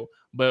the NFL.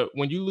 But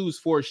when you lose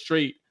 4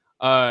 straight,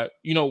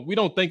 you know, we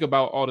don't think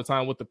about all the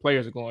time what the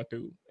players are going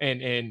through,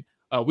 and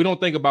we don't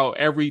think about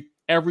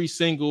every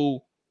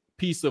single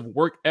piece of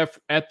work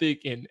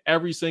ethic and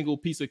every single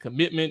piece of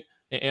commitment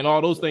and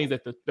all those things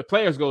that the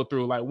players go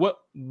through. Like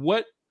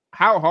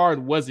how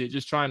hard was it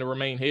just trying to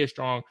remain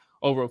headstrong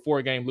over a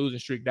 4-game losing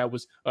streak that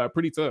was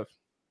pretty tough?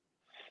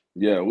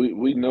 Yeah,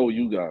 we know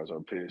you guys are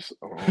pissed.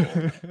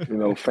 You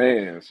know,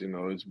 fans, you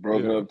know, it's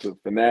broken up to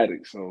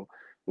fanatics. So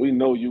we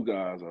know you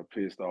guys are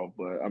pissed off.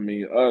 But I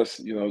mean,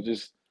 us, you know,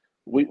 just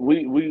we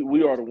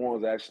are the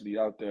ones actually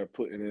out there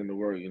putting in the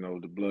work, you know,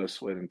 the blood,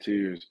 sweat, and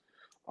tears,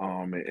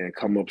 and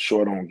come up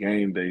short on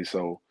game day.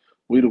 So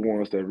we the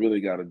ones that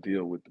really got to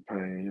deal with the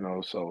pain, you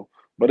know. So,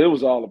 but it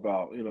was all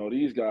about, you know,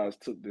 these guys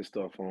took this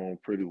stuff on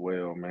pretty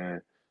well,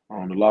 man.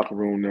 The locker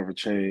room never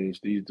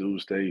changed. These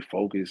dudes stayed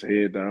focused,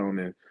 head down,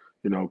 and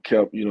you know,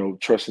 kept, you know,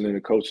 trusting in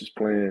the coach's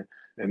plan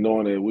and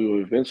knowing that we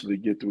will eventually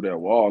get through that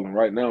wall. And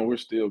right now we're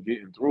still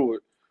getting through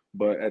it.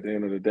 But at the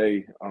end of the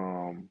day,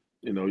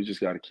 you know, you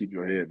just got to keep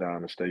your head down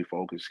and stay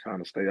focused,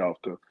 kind of stay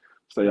off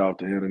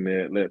the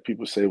internet, let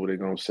people say what they're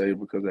going to say,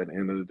 because at the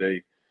end of the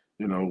day,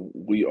 you know,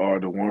 we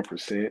are the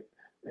 1%.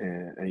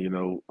 And you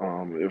know,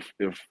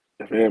 if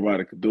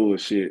everybody could do it,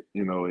 shit,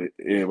 you know,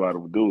 everybody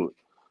would do it.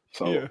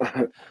 So,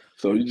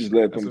 so you just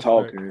let them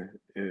talk,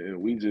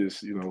 and we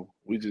just, you know,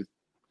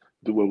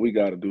 do what we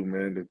got to do,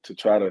 man, to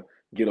try to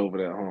get over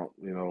that hump,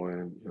 you know,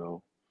 and, you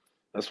know,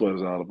 that's what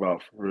it's all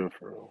about for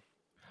real.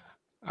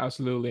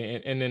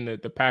 Absolutely. And then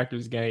the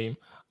Packers game,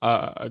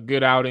 a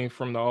good outing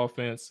from the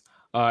offense.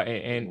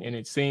 And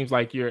it seems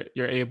like you're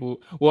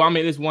able, well, I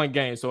mean, it's one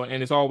game, so,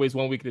 and it's always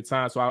 1 week at a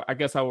time. So I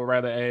guess I would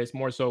rather ask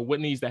more so what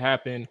needs to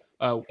happen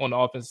on the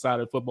offensive side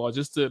of football,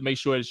 just to make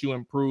sure that you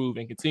improve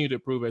and continue to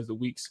improve as the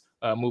weeks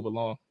move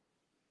along.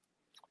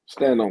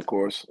 Stand on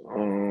course,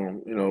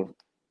 you know,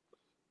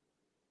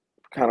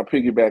 kind of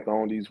piggyback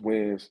on these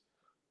wins.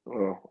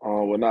 I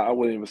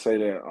wouldn't even say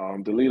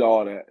that. Delete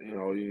all that. You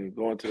know, you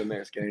go into the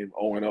next game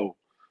 0-0.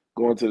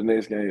 Go into the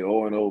next game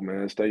 0-0,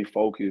 man. Stay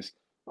focused.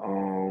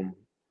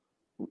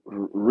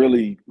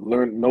 Really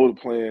know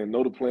the plan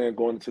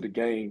going into the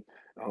game,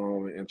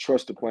 and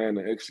trust the plan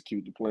to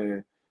execute the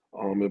plan.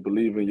 And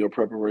believe in your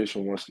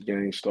preparation once the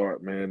game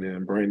start, man,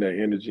 and bring that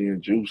energy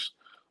and juice.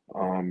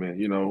 And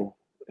you know,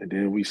 and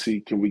then we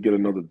see, can we get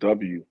another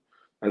W?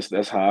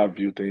 That's how I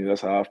view things. That's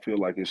how I feel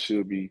like it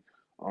should be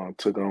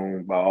took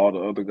on by all the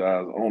other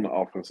guys on the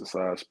offensive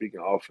side,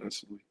 speaking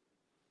offensively.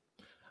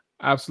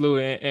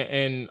 Absolutely.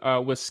 And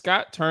with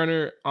Scott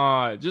Turner,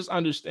 just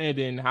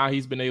understanding how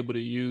he's been able to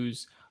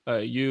use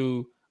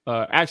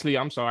actually,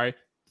 I'm sorry,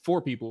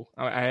 4 people.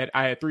 I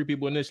had 3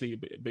 people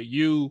initially, but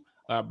you,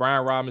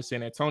 Brian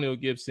Robinson, Antonio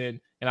Gibson,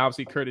 and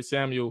obviously Curtis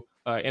Samuel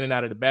in and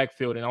out of the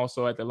backfield, and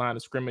also at the line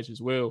of scrimmage as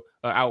well,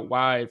 out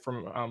wide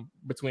from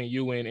between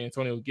you and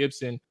Antonio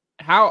Gibson.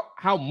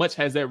 How much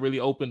has that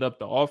really opened up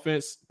the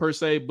offense per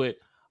se? But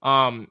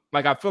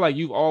like, I feel like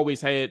you've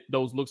always had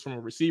those looks from a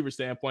receiver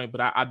standpoint,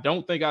 but I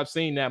don't think I've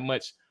seen that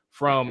much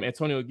from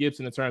Antonio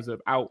Gibson in terms of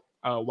out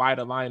wide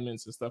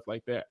alignments and stuff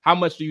like that. How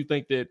much do you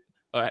think that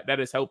that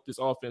has helped this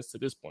offense to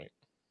this point?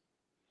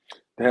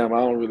 Damn, I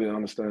don't really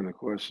understand the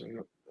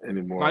question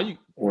anymore.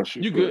 Once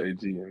you put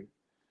AG in.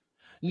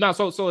 No,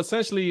 so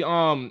essentially,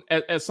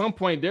 at some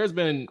point, there's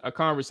been a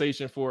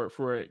conversation for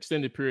an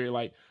extended period.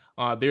 Like,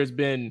 there's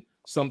been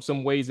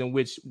some ways in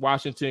which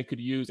Washington could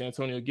use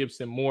Antonio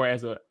Gibson more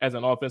as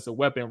an offensive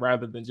weapon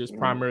rather than just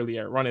primarily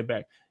at running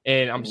back.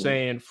 And I'm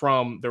saying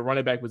from the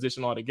running back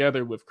position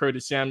altogether, with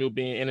Curtis Samuel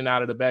being in and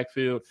out of the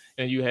backfield,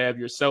 and you have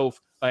yourself,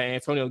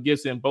 Antonio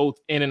Gibson, both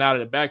in and out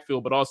of the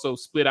backfield, but also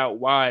split out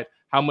wide.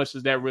 how much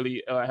does that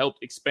really help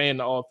expand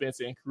the offense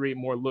and create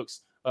more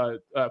looks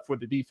for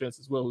the defense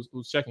as well,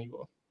 who's checking you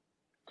off?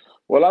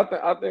 Well,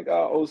 I think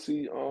our OC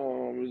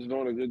is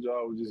doing a good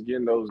job of just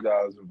getting those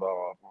guys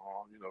involved.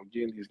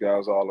 Getting these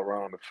guys all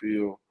around the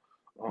field,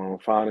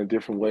 finding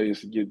different ways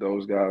to get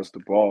those guys the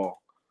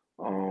ball,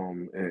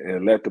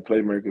 and let the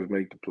playmakers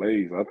make the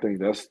plays. I think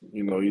that's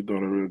you're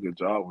doing a really good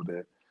job with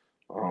that.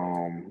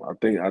 I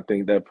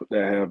think that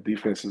have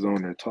defenses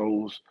on their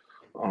toes.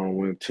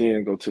 When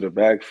 10 go to the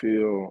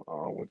backfield,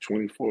 when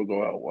 24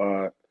 go out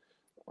wide,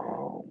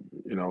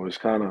 it's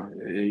kind of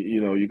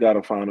you got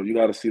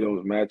to see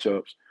those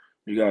matchups.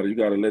 You got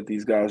to let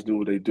these guys do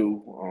what they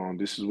do.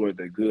 This is what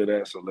they're good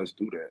at, so let's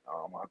do that.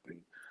 I think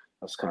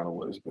that's kind of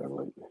what it's been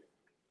lately.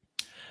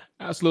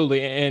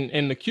 Absolutely,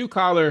 and the Q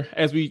collar,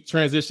 as we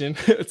transition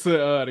to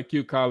the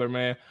Q collar,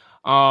 man.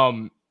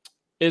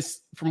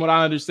 It's, from what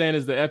I understand,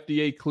 is the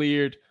FDA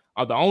cleared,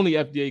 the only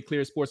FDA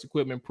cleared sports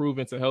equipment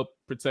proven to help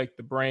protect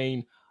the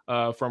brain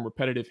from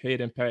repetitive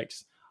head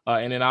impacts.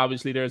 And then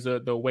obviously there's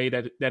the way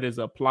that is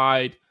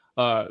applied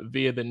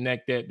via the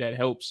neck that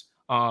helps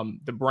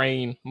the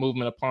brain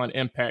movement upon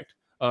impact,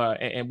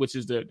 and which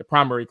is the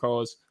primary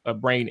cause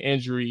of brain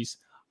injuries.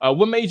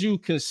 What made you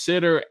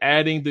consider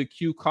adding the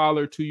Q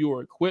collar to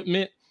your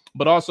equipment?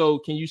 But also,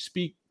 can you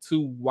speak to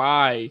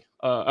why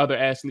other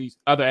athletes,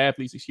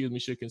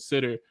 should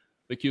consider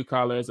the Q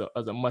collar as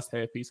a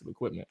must-have piece of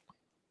equipment?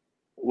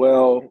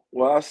 Well,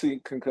 I see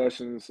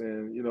concussions,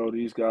 and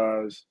these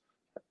guys,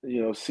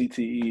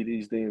 CTE.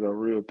 These things are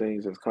real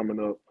things that's coming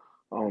up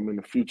in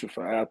the future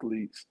for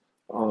athletes.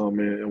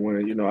 And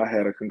when I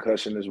had a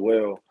concussion as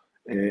well,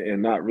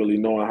 and not really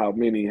knowing how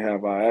many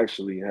I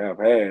actually have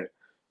had.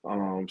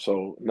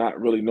 So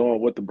not really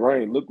knowing what the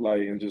brain looked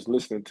like, and just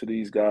listening to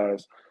these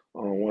guys.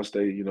 Once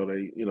they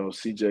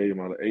CJ,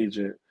 my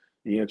agent,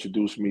 he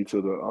introduced me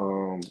to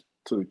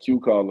the Q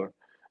collar,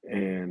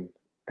 and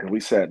we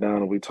sat down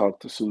and we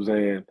talked to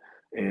Suzanne,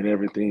 and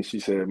everything she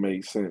said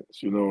made sense,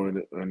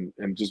 and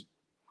just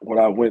what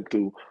I went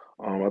through.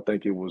 I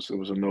think it was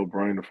a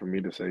no-brainer for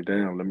me to say,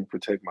 damn, let me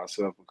protect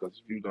myself,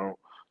 because if you don't,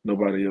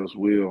 nobody else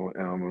will.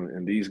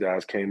 And these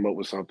guys came up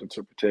with something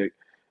to protect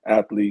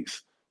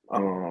athletes.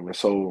 And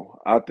so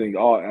I think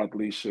all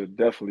athletes should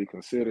definitely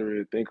consider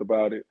it, think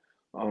about it,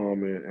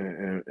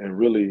 and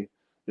really,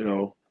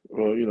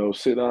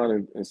 sit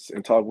down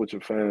and talk with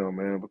your fam,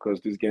 man, because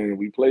this game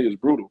we play is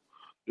brutal.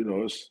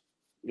 It's,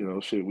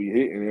 shit, we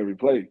hit in every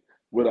play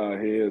with our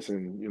heads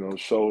and,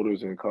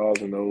 shoulders, and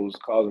causing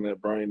that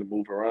brain to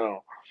move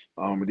around.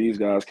 And these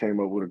guys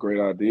came up with a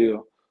great idea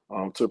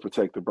to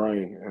protect the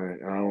brain.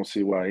 And I don't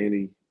see why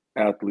any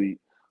athlete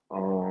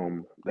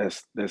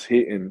that's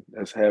hitting,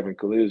 that's having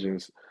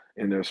collisions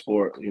in their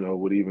sport,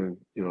 would even,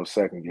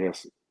 second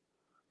guess it.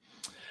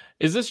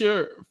 Is this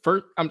your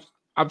first? I'm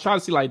trying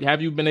to see, like,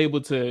 have you been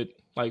able to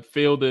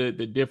feel the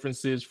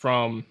differences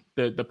from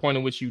the point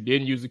in which you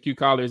didn't use the Q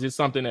collar? Is it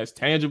something that's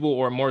tangible,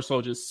 or more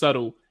so just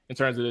subtle in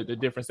terms of the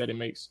difference that it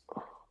makes?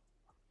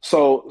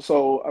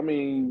 So I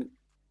mean,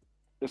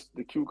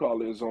 the Q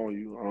collar is on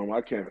you.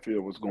 I can't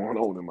feel what's going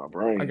on in my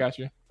brain. I got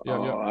you.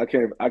 Yeah.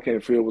 I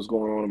can't feel what's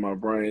going on in my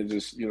brain.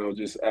 Just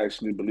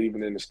actually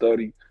believing in the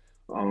study,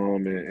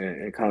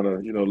 and kind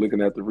of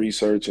looking at the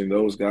research, and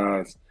those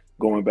guys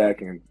going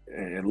back and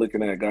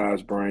looking at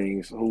guys'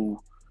 brains who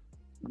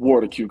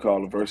wore the Q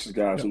collar versus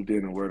guys who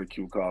didn't wear the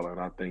Q collar, and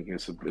I think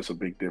it's a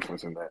big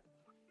difference in that.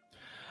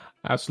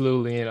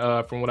 Absolutely,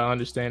 and from what I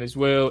understand as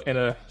well, in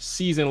a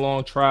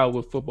season-long trial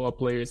with football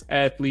players,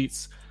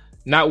 athletes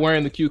not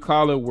wearing the Q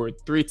collar were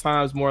 3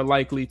 times more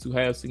likely to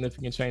have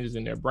significant changes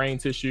in their brain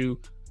tissue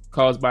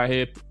caused by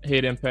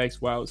head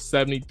impacts, while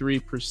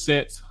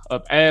 73%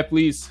 of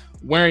athletes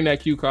wearing that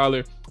Q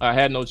collar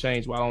had no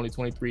change, while only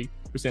 23%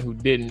 who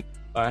didn't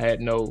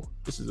had no,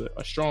 this is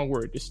a strong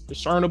word,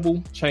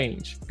 discernible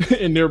change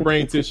in their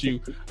brain tissue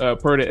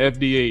per the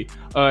FDA.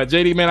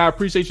 JD, man, I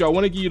appreciate you. I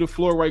want to give you the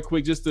floor right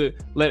quick just to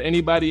let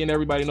anybody and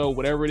everybody know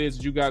whatever it is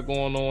that you got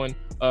going on.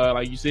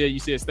 Like you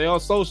said, stay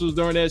on socials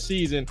during that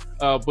season.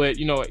 But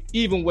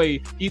either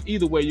way, you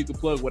can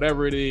plug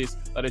whatever it is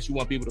that you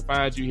want people to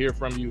find you, hear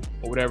from you,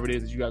 or whatever it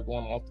is that you got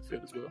going on off the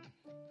field as well.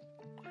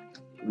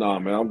 Nah,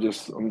 man, I'm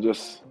just, I'm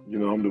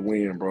the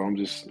wind, bro. I'm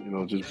just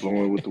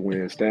blowing with the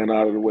wind. Stand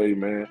out of the way,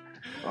 man.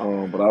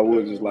 But I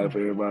would just like for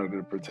everybody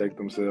to protect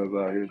themselves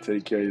out here,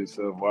 take care of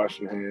yourself, wash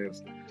your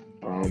hands,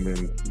 and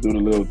do the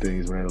little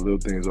things, man. The little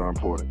things are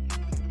important.